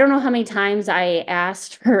I don't know how many times I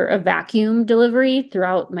asked for a vacuum delivery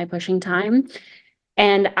throughout my pushing time.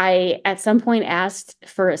 And I, at some point, asked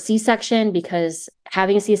for a C-section because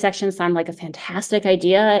having a C-section sounded like a fantastic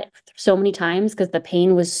idea so many times because the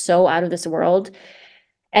pain was so out of this world.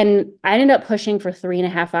 And I ended up pushing for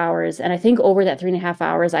 3.5 hours. And I think over that 3.5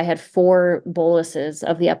 hours, I had 4 boluses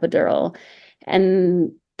of the epidural.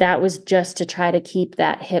 And that was just to try to keep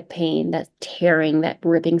that hip pain, that tearing, that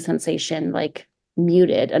ripping sensation, like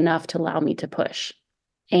muted enough to allow me to push.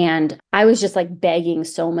 And I was just like begging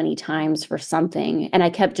so many times for something. And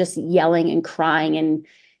I kept just yelling and crying and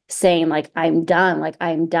saying like, I'm done. Like,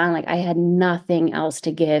 I'm done. Like I had nothing else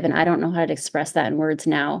to give. And I don't know how to express that in words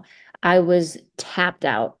now. I was tapped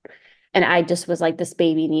out and I just was like, this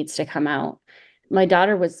baby needs to come out. My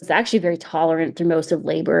daughter was actually very tolerant through most of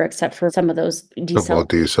labor, except for some of those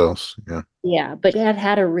D-cells. Yeah. Yeah. But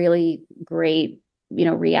had a really great,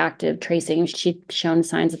 reactive tracing. She'd shown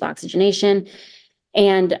signs of oxygenation.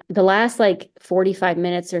 And the last like 45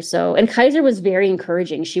 minutes or so, and Kaiser was very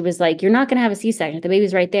encouraging. She was like, you're not going to have a C-section. The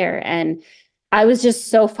baby's right there. And I was just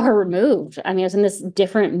so far removed. I mean, I was in this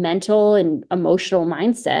different mental and emotional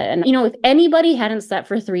mindset. And, if anybody hadn't slept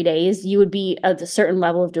for 3 days, you would be at a certain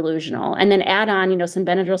level of delusional. And then add on, some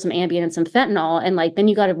Benadryl, some Ambien, and some fentanyl. And like, then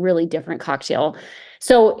you got a really different cocktail.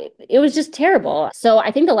 So it was just terrible. So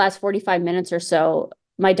I think the last 45 minutes or so,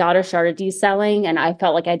 my daughter started decelling and I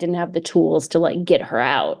felt like I didn't have the tools to like get her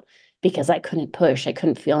out because I couldn't push. I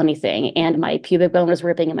couldn't feel anything. And my pubic bone was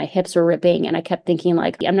ripping and my hips were ripping. And I kept thinking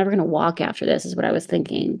like, I'm never going to walk after this is what I was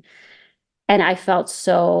thinking. And I felt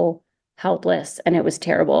so helpless and it was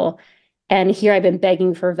terrible. And here I've been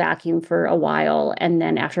begging for a vacuum for a while. And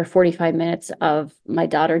then after 45 minutes of my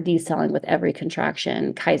daughter decelling with every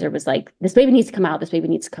contraction, Kaiser was like, this baby needs to come out. This baby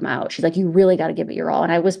needs to come out. She's like, you really got to give it your all.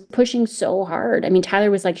 And I was pushing so hard. I mean, Tyler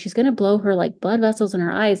was like, she's going to blow her like blood vessels in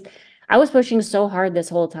her eyes. I was pushing so hard this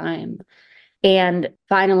whole time. And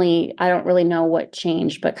finally, I don't really know what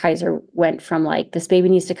changed, but Kaiser went from like, this baby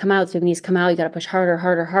needs to come out, this baby needs to come out, you got to push harder,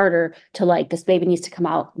 harder, harder, to like, this baby needs to come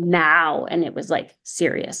out now. And it was like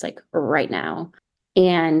serious, like right now.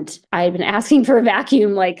 And I had been asking for a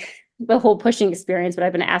vacuum, like the whole pushing experience, but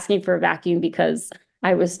I've been asking for a vacuum because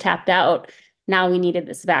I was tapped out. Now we needed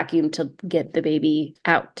this vacuum to get the baby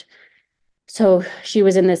out. So she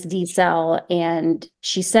was in this D cell and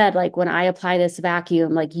she said, like, when I apply this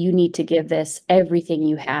vacuum, like, you need to give this everything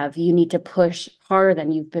you have. You need to push harder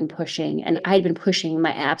than you've been pushing. And I'd been pushing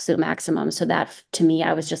my absolute maximum. So that to me,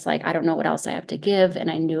 I was just like, I don't know what else I have to give.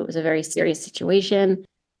 And I knew it was a very serious situation.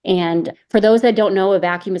 And for those that don't know, a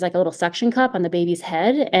vacuum is like a little suction cup on the baby's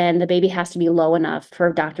head, and the baby has to be low enough for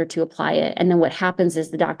a doctor to apply it. And then what happens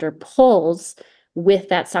is the doctor pulls with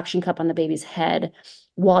that suction cup on the baby's head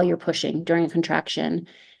while you're pushing during a contraction.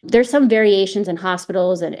 There's some variations in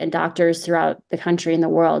hospitals and doctors throughout the country and the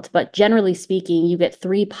world, but generally speaking, you get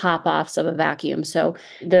 3 pop-offs of a vacuum. So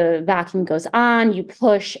the vacuum goes on, you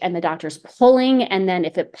push, and the doctor's pulling, and then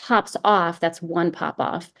if it pops off, that's 1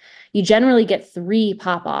 pop-off. You generally get 3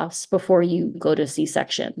 pop-offs before you go to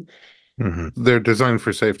C-section. Mm-hmm. They're designed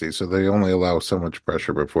for safety, so they only allow so much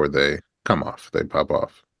pressure before they come off. They pop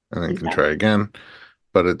off, and then you can try again,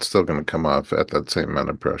 but it's still going to come off at that same amount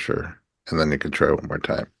of pressure. And then you can try one more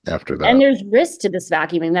time after that. And there's risk to this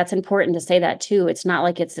vacuuming. That's important to say that too. It's not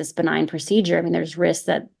like it's this benign procedure. I mean, there's risk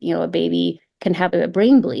that, a baby can have a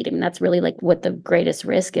brain bleed. I mean, that's really like what the greatest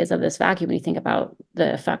risk is of this vacuum when you think about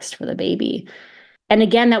the effects for the baby. And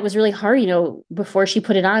again, that was really hard, before she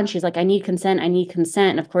put it on, she's like, I need consent.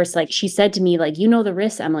 And of course, like she said to me, like, the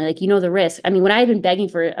risk, Emily, like, the risk. I mean, when I had been begging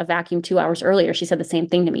for a vacuum 2 hours earlier, she said the same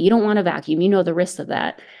thing to me. You don't want a vacuum. The risk of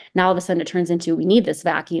that. Now all of a sudden it turns into, we need this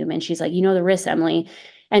vacuum. And she's like, the risk, Emily.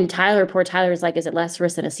 And poor Tyler is like, is it less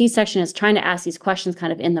risk than a C-section? Is trying to ask these questions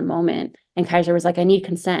kind of in the moment. And Kaiser was like, I need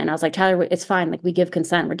consent. And I was like, Tyler, it's fine. Like, we give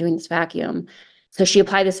consent. We're doing this vacuum. So she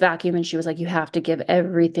applied this vacuum and she was like, you have to give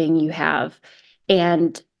everything you have.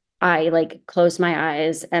 And I like closed my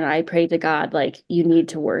eyes and I prayed to God, like, you need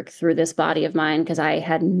to work through this body of mine, because I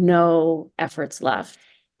had no efforts left.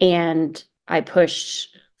 And I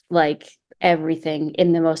pushed like everything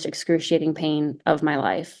in the most excruciating pain of my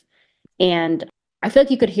life. And I feel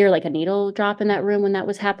like you could hear like a needle drop in that room when that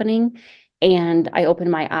was happening. And I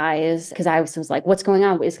opened my eyes because I was like, what's going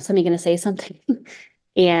on? Is somebody going to say something?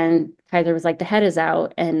 And Kaiser was like, the head is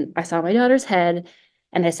out. And I saw my daughter's head.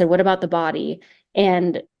 And I said, what about the body?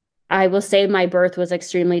 And I will say my birth was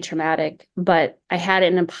extremely traumatic, but I had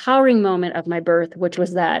an empowering moment of my birth, which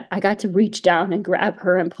was that I got to reach down and grab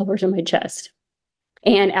her and pull her to my chest.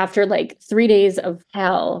 And after like 3 days of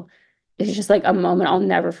hell, it's just like a moment I'll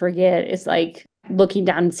never forget. It's like looking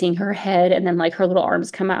down and seeing her head and then like her little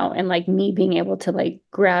arms come out and like me being able to like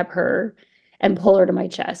grab her and pull her to my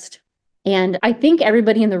chest. And I think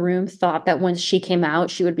everybody in the room thought that once she came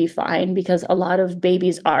out, she would be fine, because a lot of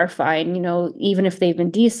babies are fine, even if they've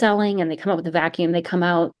been decelling and they come out with a vacuum, they come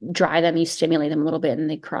out, dry them, you stimulate them a little bit and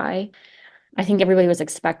they cry. I think everybody was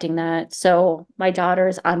expecting that. So my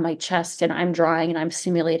daughter's on my chest and I'm drawing and I'm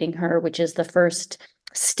stimulating her, which is the first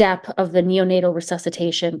step of the neonatal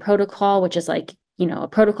resuscitation protocol, which is like, a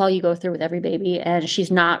protocol you go through with every baby. And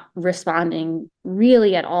she's not responding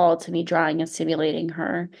really at all to me drawing and stimulating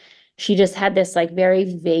her. She just had this like very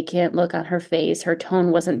vacant look on her face. Her tone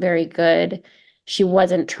wasn't very good. She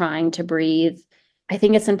wasn't trying to breathe. I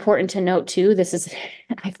think it's important to note too,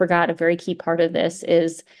 I forgot a very key part of this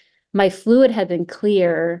is my fluid had been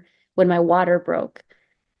clear when my water broke.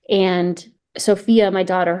 And Sophia, my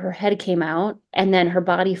daughter, her head came out and then her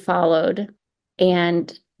body followed.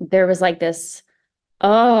 And there was like this,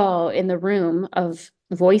 oh, in the room of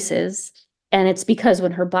voices. And it's because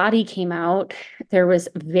when her body came out, there was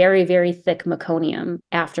very, very thick meconium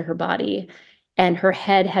after her body. And her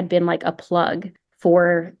head had been like a plug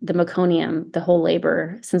for the meconium the whole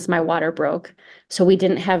labor since my water broke. So we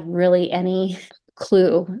didn't have really any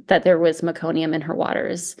clue that there was meconium in her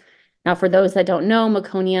waters. Now, for those that don't know,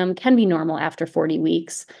 meconium can be normal after 40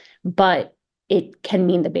 weeks, but it can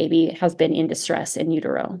mean the baby has been in distress in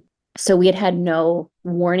utero. So we had no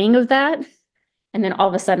warning of that. And then all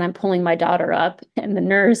of a sudden I'm pulling my daughter up and the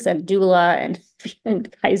nurse and doula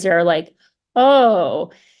and Kaiser are like,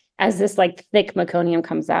 oh, as this like thick meconium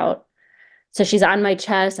comes out. So she's on my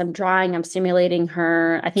chest. I'm drawing, I'm stimulating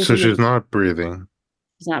her. I think so she's not breathing.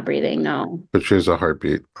 She's not breathing, no. But she has a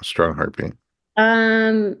heartbeat, a strong heartbeat.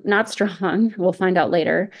 Not strong. We'll find out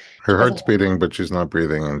later. Her heart's beating, but she's not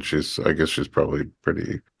breathing, and I guess she's probably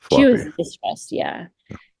pretty floppy. She was distressed, yeah.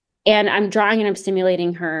 And I'm drawing and I'm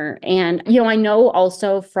stimulating her. And, I know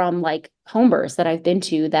also from like home births that I've been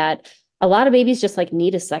to that a lot of babies just like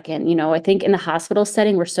need a second. I think in the hospital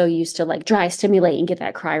setting, we're so used to like dry, stimulate and get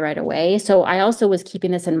that cry right away. So I also was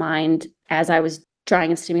keeping this in mind as I was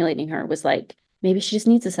drawing and stimulating her, was like, maybe she just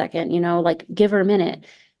needs a second, like give her a minute.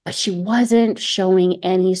 But she wasn't showing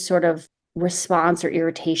any sort of response or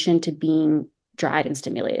irritation to being dried and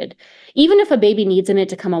stimulated. Even if a baby needs a minute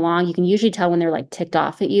to come along, you can usually tell when they're like ticked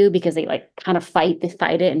off at you because they like kind of fight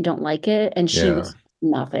it and don't like it. And she was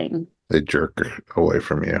nothing. They jerk away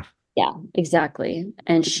from you. Yeah, exactly.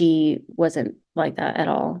 And she wasn't like that at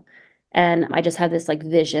all. And I just had this like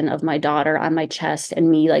vision of my daughter on my chest and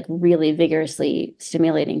me like really vigorously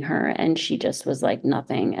stimulating her. And she just was like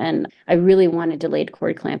nothing. And I really wanted delayed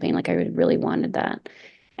cord clamping. Like I really wanted that.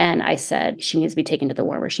 And I said, she needs to be taken to the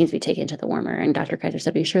warmer. She needs to be taken to the warmer. And Dr. Kaiser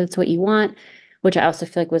said, are you sure that's what you want? Which I also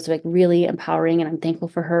feel like was like really empowering. And I'm thankful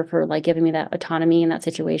for her for like giving me that autonomy in that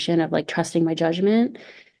situation of like trusting my judgment.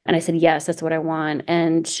 And I said, yes, that's what I want.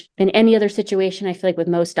 And in any other situation, I feel like with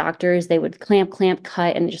most doctors, they would clamp,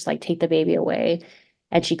 cut, and just like take the baby away.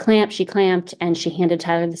 And she clamped, and she handed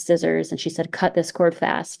Tyler the scissors and she said, cut this cord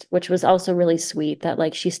fast, which was also really sweet that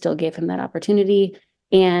like she still gave him that opportunity.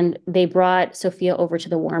 And they brought Sophia over to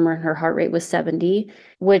the warmer and her heart rate was 70,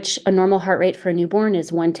 which a normal heart rate for a newborn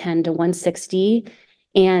is 110 to 160.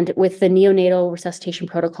 And with the neonatal resuscitation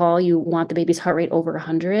protocol, you want the baby's heart rate over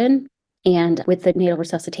 100. And with the natal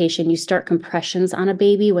resuscitation, you start compressions on a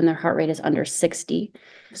baby when their heart rate is under 60.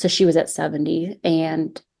 So she was at 70.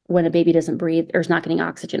 And when a baby doesn't breathe or is not getting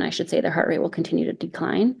oxygen, I should say, their heart rate will continue to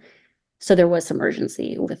decline. So there was some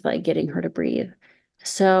urgency with like getting her to breathe.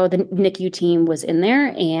 So the NICU team was in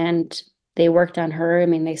there and they worked on her. I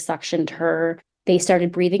mean, they suctioned her. They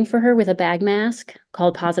started breathing for her with a bag mask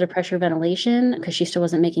called positive pressure ventilation because she still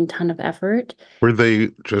wasn't making a ton of effort. Were they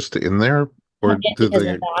just in there? Or did they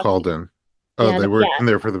get called in? Oh, yeah, they were in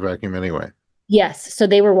there for the vacuum anyway. Yes. So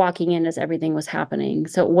they were walking in as everything was happening.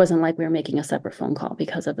 So it wasn't like we were making a separate phone call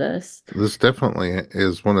because of this. This definitely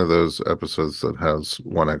is one of those episodes that has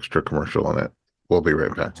one extra commercial in it. We'll be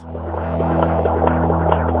right back.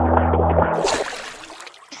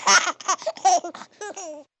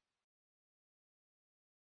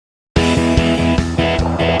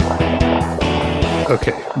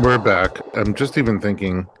 Okay, we're back. I'm just even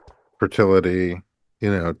thinking fertility,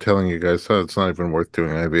 telling you guys, oh, it's not even worth doing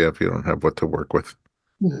IVF. You don't have what to work with.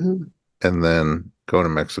 Mm-hmm. And then going to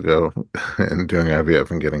Mexico and doing IVF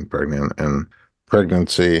and getting pregnant. And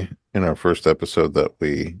pregnancy, in our first episode that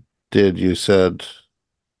we did, you said,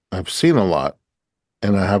 I've seen a lot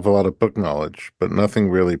and I have a lot of book knowledge, but nothing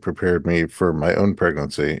really prepared me for my own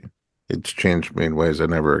pregnancy. It's changed me in ways I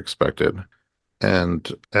never expected.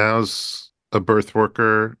 And as a birth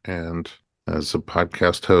worker and as a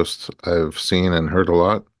podcast host, I've seen and heard a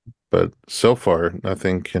lot, but so far,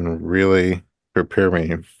 nothing can really prepare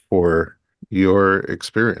me for your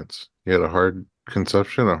experience. You had a hard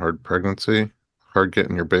conception, a hard pregnancy, hard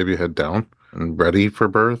getting your baby head down and ready for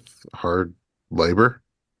birth, hard labor,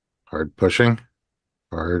 hard pushing,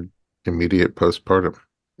 hard immediate postpartum.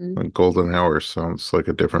 Mm-hmm. Golden hours sounds like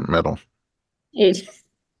a different medal. It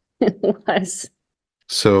was.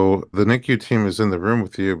 So the NICU team is in the room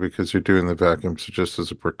with you because you're doing the vacuums just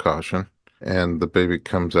as a precaution. And the baby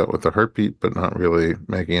comes out with a heartbeat, but not really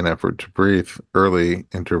making an effort to breathe. Early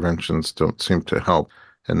interventions don't seem to help.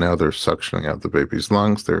 And now they're suctioning out the baby's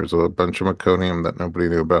lungs. There's a bunch of meconium that nobody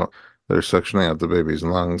knew about. They're suctioning out the baby's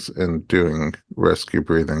lungs and doing rescue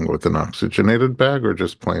breathing with an oxygenated bag or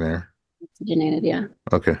just plain air? Oxygenated, yeah.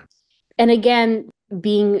 Okay. And again,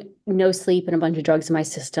 being no sleep and a bunch of drugs in my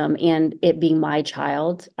system and it being my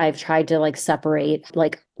child, I've tried to like separate,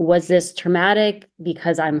 like, was this traumatic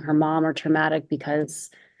because I'm her mom or traumatic because,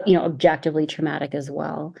 objectively traumatic as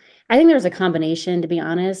well? I think there was a combination, to be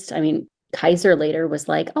honest. I mean, Kaiser later was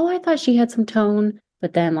like, oh, I thought she had some tone.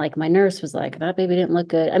 But then like my nurse was like, that baby didn't look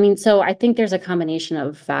good. I mean, so I think there's a combination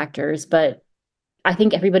of factors, but I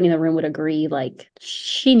think everybody in the room would agree, like,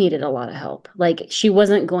 she needed a lot of help. Like, she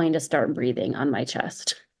wasn't going to start breathing on my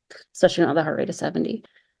chest, especially not the heart rate of 70.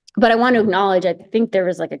 But I want to acknowledge, I think there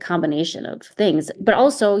was like a combination of things. But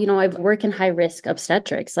also, I work in high risk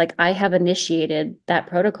obstetrics. Like, I have initiated that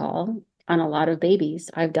protocol on a lot of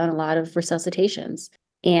babies. I've done a lot of resuscitations.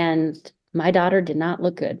 And my daughter did not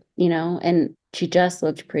look good, and she just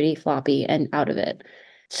looked pretty floppy and out of it.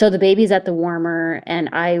 So the baby's at the warmer, and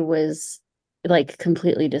I was like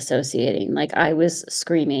completely dissociating. Like I was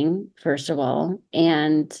screaming, first of all.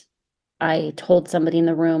 And I told somebody in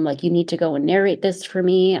the room, like, you need to go and narrate this for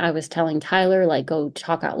me. I was telling Tyler, like, go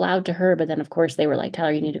talk out loud to her. But then of course they were like,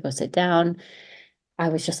 Tyler, you need to go sit down. I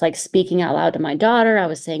was just like speaking out loud to my daughter. I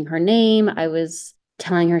was saying her name. I was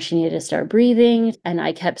telling her she needed to start breathing. And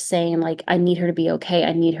I kept saying, like, I need her to be okay.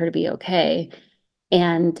 I need her to be okay.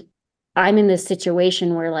 And I'm in this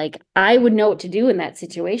situation where like, I would know what to do in that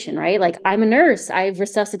situation, right? Like I'm a nurse, I've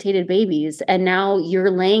resuscitated babies, and now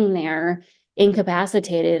you're laying there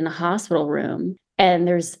incapacitated in a hospital room. and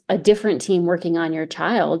there's a different team working on your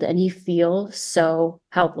child, and you feel so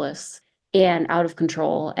helpless and out of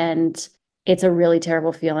control. And it's a really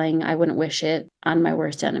terrible feeling. I wouldn't wish it on my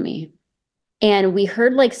worst enemy. And we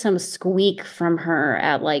heard like some squeak from her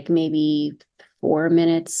at like maybe 4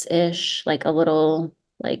 minutes-ish, like a little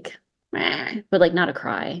like, meh, but like not a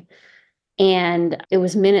cry. And it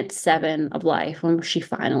was minute 7 of life when she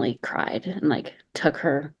finally cried and like took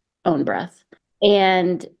her own breath.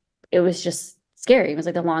 And it was just scary. It was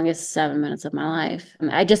like the longest 7 minutes of my life. And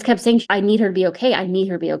I just kept saying, I need her to be okay. I need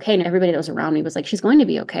her to be okay. And everybody that was around me was like, she's going to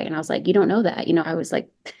be okay. And I was like, you don't know that. I was like,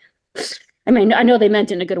 I mean, I know they meant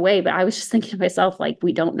it in a good way, but I was just thinking to myself, like,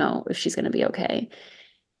 we don't know if she's going to be okay.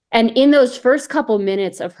 And in those first couple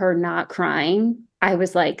minutes of her not crying, I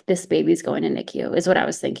was like, this baby's going to NICU, is what I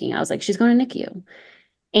was thinking. I was like, she's going to NICU.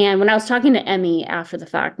 And when I was talking to Emmy after the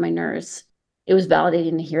fact, my nurse, it was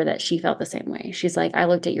validating to hear that she felt the same way. She's like, I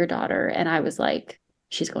looked at your daughter and I was like,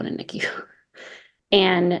 she's going to NICU.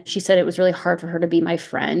 And she said it was really hard for her to be my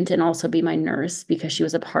friend and also be my nurse because she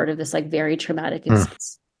was a part of this like very traumatic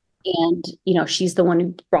experience. And, she's the one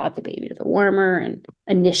who brought the baby to the warmer and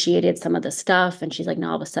initiated some of the stuff. And she's like,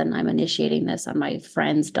 now all of a sudden I'm initiating this on my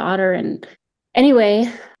friend's daughter. And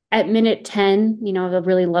anyway, at minute 10, the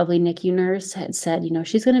really lovely NICU nurse had said,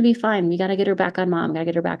 she's going to be fine. We got to get her back on mom. Got to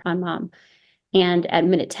get her back on mom. And at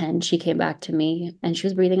minute 10, she came back to me and she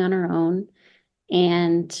was breathing on her own.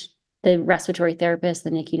 And the respiratory therapist,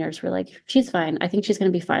 the NICU nurse were like, she's fine. I think she's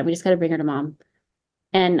going to be fine. We just got to bring her to mom.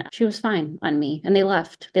 And she was fine on me. And they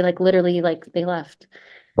left. They literally they left.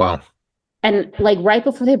 Wow. And right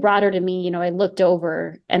before they brought her to me, I looked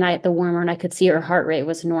over and at the warmer and I could see her heart rate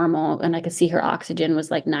was normal. And I could see her oxygen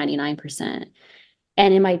was like 99%.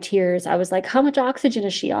 And in my tears, I was like, how much oxygen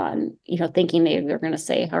is she on? Thinking they were going to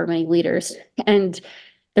say how many liters. And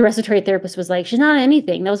the respiratory therapist was like, she's not on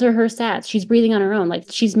anything. Those are her stats. She's breathing on her own. Like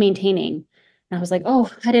she's maintaining. And I was like,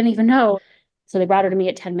 oh, I didn't even know. So they brought her to me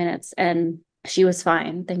at 10 minutes and she was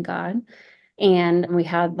fine, thank God. And we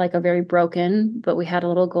had like a very broken, but we had a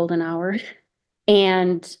little golden hour.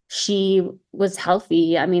 And she was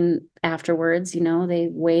healthy. I mean, afterwards, they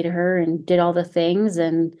weighed her and did all the things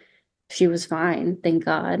and she was fine, thank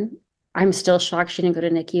God. I'm still shocked she didn't go to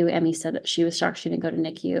NICU. Emmy said that she was shocked she didn't go to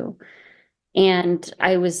NICU. And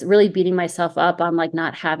I was really beating myself up on like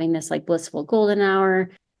not having this like blissful golden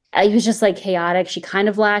hour. It was just like chaotic. She kind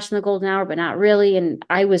of lashed in the golden hour, but not really. And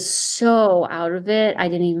I was so out of it. I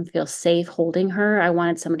didn't even feel safe holding her. I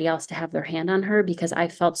wanted somebody else to have their hand on her because I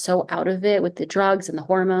felt so out of it with the drugs and the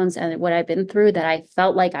hormones and what I've been through that I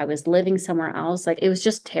felt like I was living somewhere else. Like it was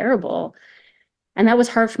just terrible. And that was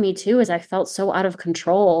hard for me too, as I felt so out of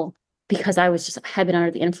control because I had been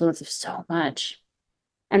under the influence of so much.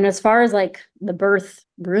 And as far as like the birth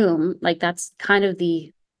room, like that's kind of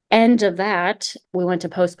the end of that. We went to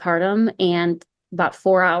postpartum and about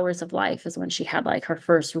 4 hours of life is when she had like her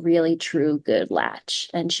first really true good latch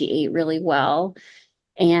and she ate really well.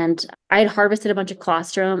 And I had harvested a bunch of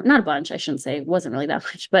colostrum, not a bunch, I shouldn't say, it wasn't really that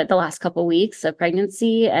much, but the last couple of weeks of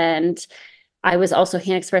pregnancy. And I was also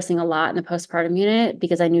hand expressing a lot in the postpartum unit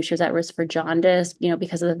because I knew she was at risk for jaundice,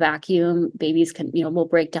 because of the vacuum, babies will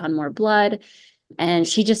break down more blood. And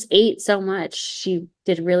she just ate so much. She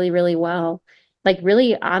did really, really well. Like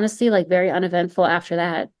really, honestly, like very uneventful after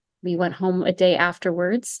that. We went home a day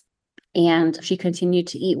afterwards and she continued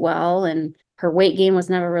to eat well and her weight gain was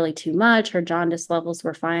never really too much. Her jaundice levels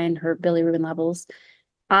were fine, her bilirubin levels.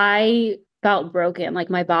 I felt broken, like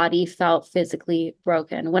my body felt physically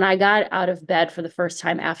broken. When I got out of bed for the first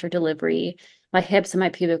time after delivery, my hips and my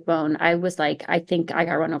pubic bone, I was like, I think I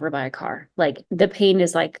got run over by a car. Like the pain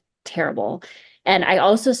is like terrible. And I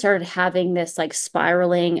also started having this like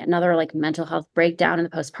spiraling, another like mental health breakdown in the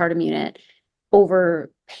postpartum unit over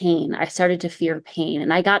pain. I started to fear pain.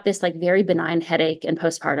 And I got this like very benign headache in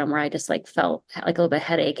postpartum where I just like felt like a little bit of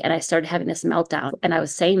headache. And I started having this meltdown. And I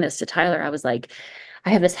was saying this to Tyler. I was like, I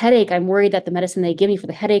have this headache. I'm worried that the medicine they give me for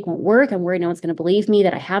the headache won't work. I'm worried no one's going to believe me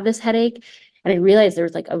that I have this headache. And I realized there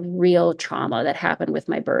was like a real trauma that happened with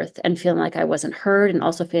my birth and feeling like I wasn't heard and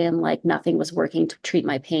also feeling like nothing was working to treat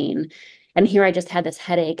my pain. And here I just had this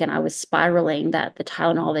headache and I was spiraling that the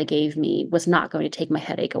Tylenol they gave me was not going to take my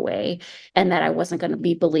headache away and that I wasn't going to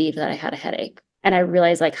be believed that I had a headache. And I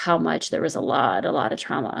realized like how much there was a lot of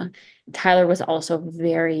trauma. Tyler was also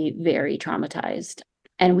very, very traumatized.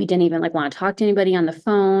 And we didn't even like want to talk to anybody on the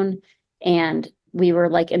phone. And we were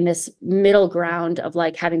like in this middle ground of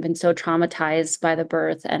like having been so traumatized by the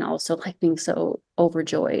birth and also like being so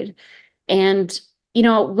overjoyed. And,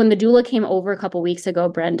 when the doula came over a couple weeks ago,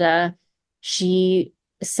 Brenda, she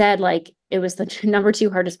said like it was the number 2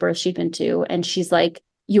 hardest birth she'd been to. And she's like,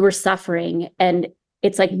 you were suffering, and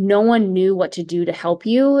it's like no one knew what to do to help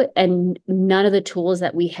you, and none of the tools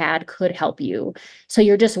that we had could help you. So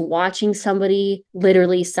you're just watching somebody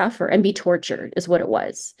literally suffer and be tortured is what it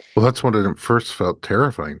was. Well, that's what it first felt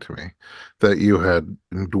terrifying to me, that you had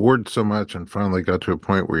endured so much and finally got to a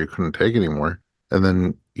point where you couldn't take anymore. And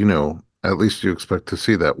then, at least you expect to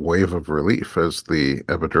see that wave of relief as the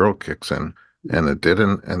epidural kicks in, and it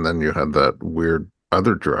didn't. And then you had that weird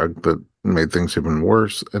other drug that made things even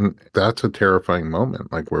worse. And that's a terrifying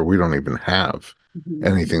moment, like where we don't even have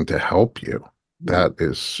anything to help you. That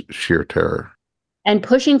is sheer terror. And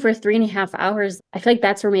pushing for 3.5 hours, I feel like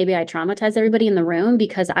that's where maybe I traumatized everybody in the room,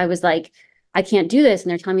 because I was like, I can't do this.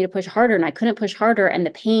 And they're telling me to push harder, and I couldn't push harder, and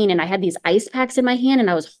the pain. And I had these ice packs in my hand, and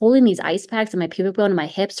I was holding these ice packs in my pubic bone and my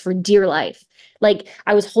hips for dear life. Like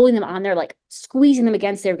I was holding them on there, like squeezing them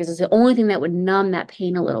against there, because it's the only thing that would numb that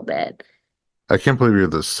pain a little bit. I can't believe you're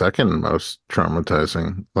the second most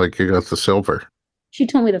traumatizing. Like you got the silver. She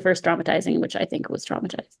told me the first traumatizing, which I think was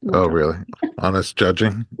traumatizing. Oh, really? Honest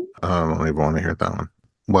judging? I don't even want to hear that one.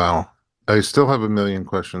 Wow. I still have a million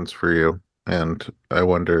questions for you. And I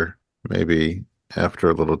wonder, maybe after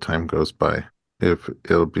a little time goes by, if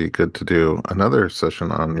it'll be good to do another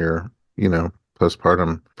session on your,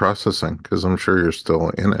 postpartum processing, because I'm sure you're still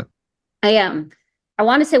in it. I am. I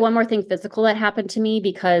want to say one more thing physical that happened to me,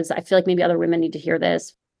 because I feel like maybe other women need to hear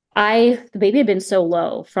this. The baby had been so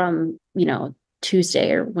low from,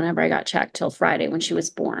 Tuesday or whenever I got checked till Friday when she was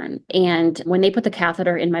born. And when they put the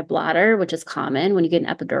catheter in my bladder, which is common when you get an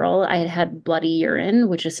epidural, I had bloody urine,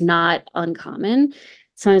 which is not uncommon.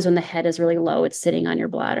 Sometimes when the head is really low, it's sitting on your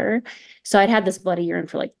bladder. So I'd had this bloody urine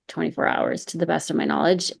for like 24 hours to the best of my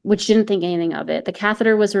knowledge, which didn't think anything of it. The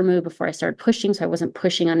catheter was removed before I started pushing, so I wasn't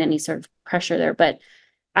pushing on any sort of pressure there. But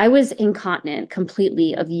I was incontinent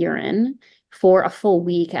completely of urine for a full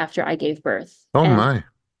week after I gave birth. Oh, my.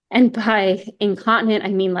 And by incontinent, I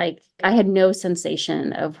mean like I had no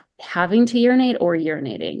sensation of having to urinate or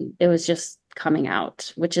urinating. It was just coming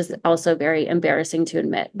out, which is also very embarrassing to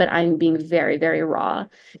admit, but I'm being very, very raw.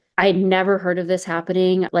 I had never heard of this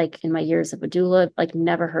happening, like in my years of a doula, like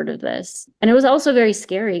never heard of this. And it was also very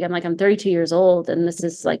scary. I'm 32 years old, and this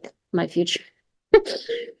is like my future.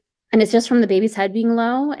 And it's just from the baby's head being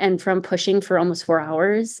low, and from pushing for almost 4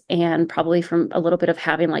 hours, and probably from a little bit of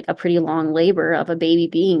having like a pretty long labor of a baby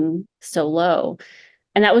being so low.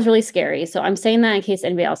 And that was really scary. So I'm saying that in case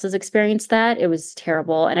anybody else has experienced that. It was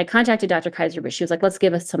terrible. And I contacted Dr. Kaiser, but she was like, let's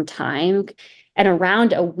give us some time. And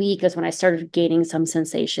around a week is when I started gaining some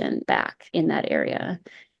sensation back in that area.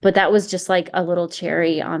 But that was just like a little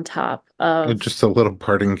cherry on top of just a little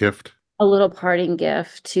parting gift. A little parting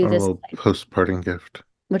gift to this post-parting gift,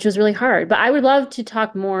 which was really hard. But I would love to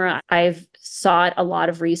talk more. I've sought a lot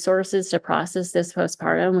of resources to process this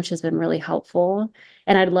postpartum, which has been really helpful.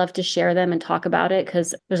 And I'd love to share them and talk about it,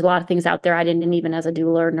 because there's a lot of things out there I didn't even as a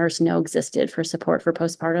doula or nurse know existed for support for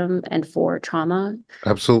postpartum and for trauma.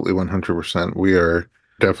 Absolutely, 100%. We are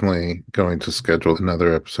definitely going to schedule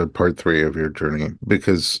another episode, part 3 of your journey,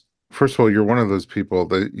 because first of all, you're one of those people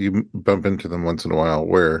that you bump into them once in a while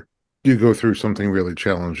where you go through something really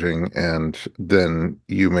challenging, and then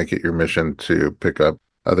you make it your mission to pick up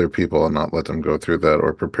other people and not let them go through that,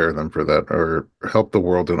 or prepare them for that, or help the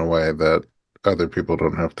world in a way that other people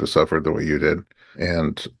don't have to suffer the way you did.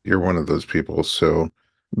 And you're one of those people. So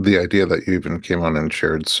the idea that you even came on and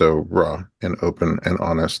shared so raw and open and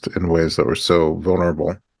honest in ways that were so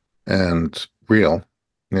vulnerable and real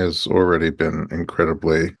has already been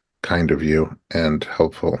incredibly kind of you and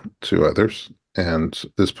helpful to others. And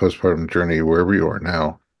this postpartum journey, wherever you are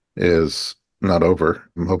now, is not over.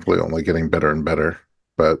 I'm hopefully only getting better and better,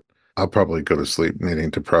 but I'll probably go to sleep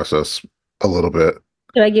needing to process a little bit.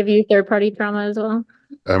 Should I give you third-party trauma as well?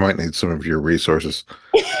 I might need some of your resources.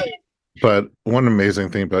 But one amazing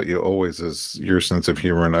thing about you always is your sense of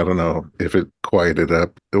humor. And I don't know if it quieted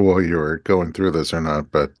up while you were going through this or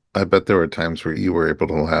not, but I bet there were times where you were able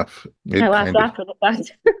to laugh. I laughed after the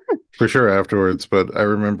fact. For sure afterwards. But I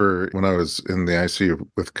remember when I was in the ICU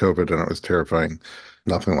with COVID, and it was terrifying.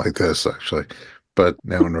 Nothing like this, actually. But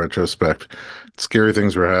now in retrospect, scary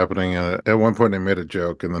things were happening. And at one point I made a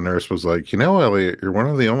joke, and the nurse was like, Elliot, you're one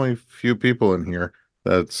of the only few people in here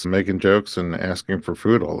that's making jokes and asking for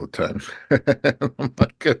food all the time. I'm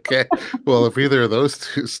like, okay, well, if either of those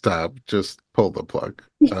two stop, just pull the plug.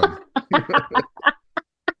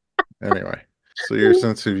 Anyway, so your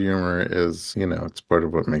sense of humor is, it's part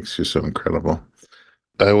of what makes you so incredible.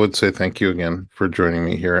 I would say thank you again for joining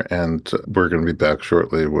me here, and we're going to be back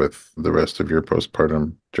shortly with the rest of your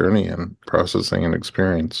postpartum journey and processing and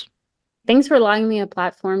experience. Thanks for allowing me a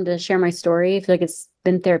platform to share my story. I feel like it's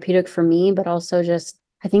been therapeutic for me, but also just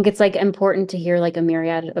I think it's like important to hear like a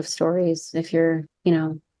myriad of stories if you're,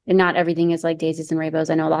 and not everything is like daisies and rainbows.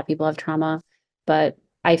 I know a lot of people have trauma, but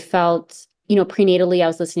I felt, prenatally, I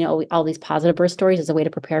was listening to all these positive birth stories as a way to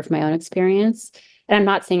prepare for my own experience. And I'm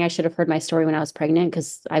not saying I should have heard my story when I was pregnant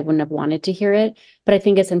because I wouldn't have wanted to hear it. But I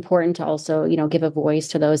think it's important to also, give a voice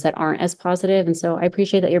to those that aren't as positive. And so I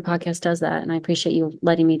appreciate that your podcast does that. And I appreciate you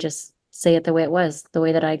letting me just say it the way it was, the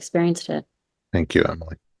way that I experienced it. Thank you,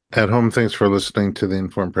 Emily. At home, thanks for listening to the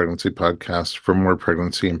Informed Pregnancy Podcast. For more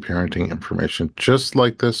pregnancy and parenting information just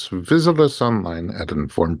like this, visit us online at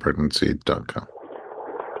informedpregnancy.com.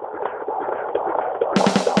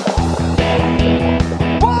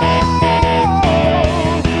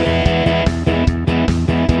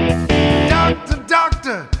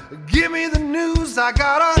 Doctor, give me the news. I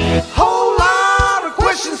got a whole lot of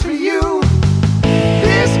questions for you.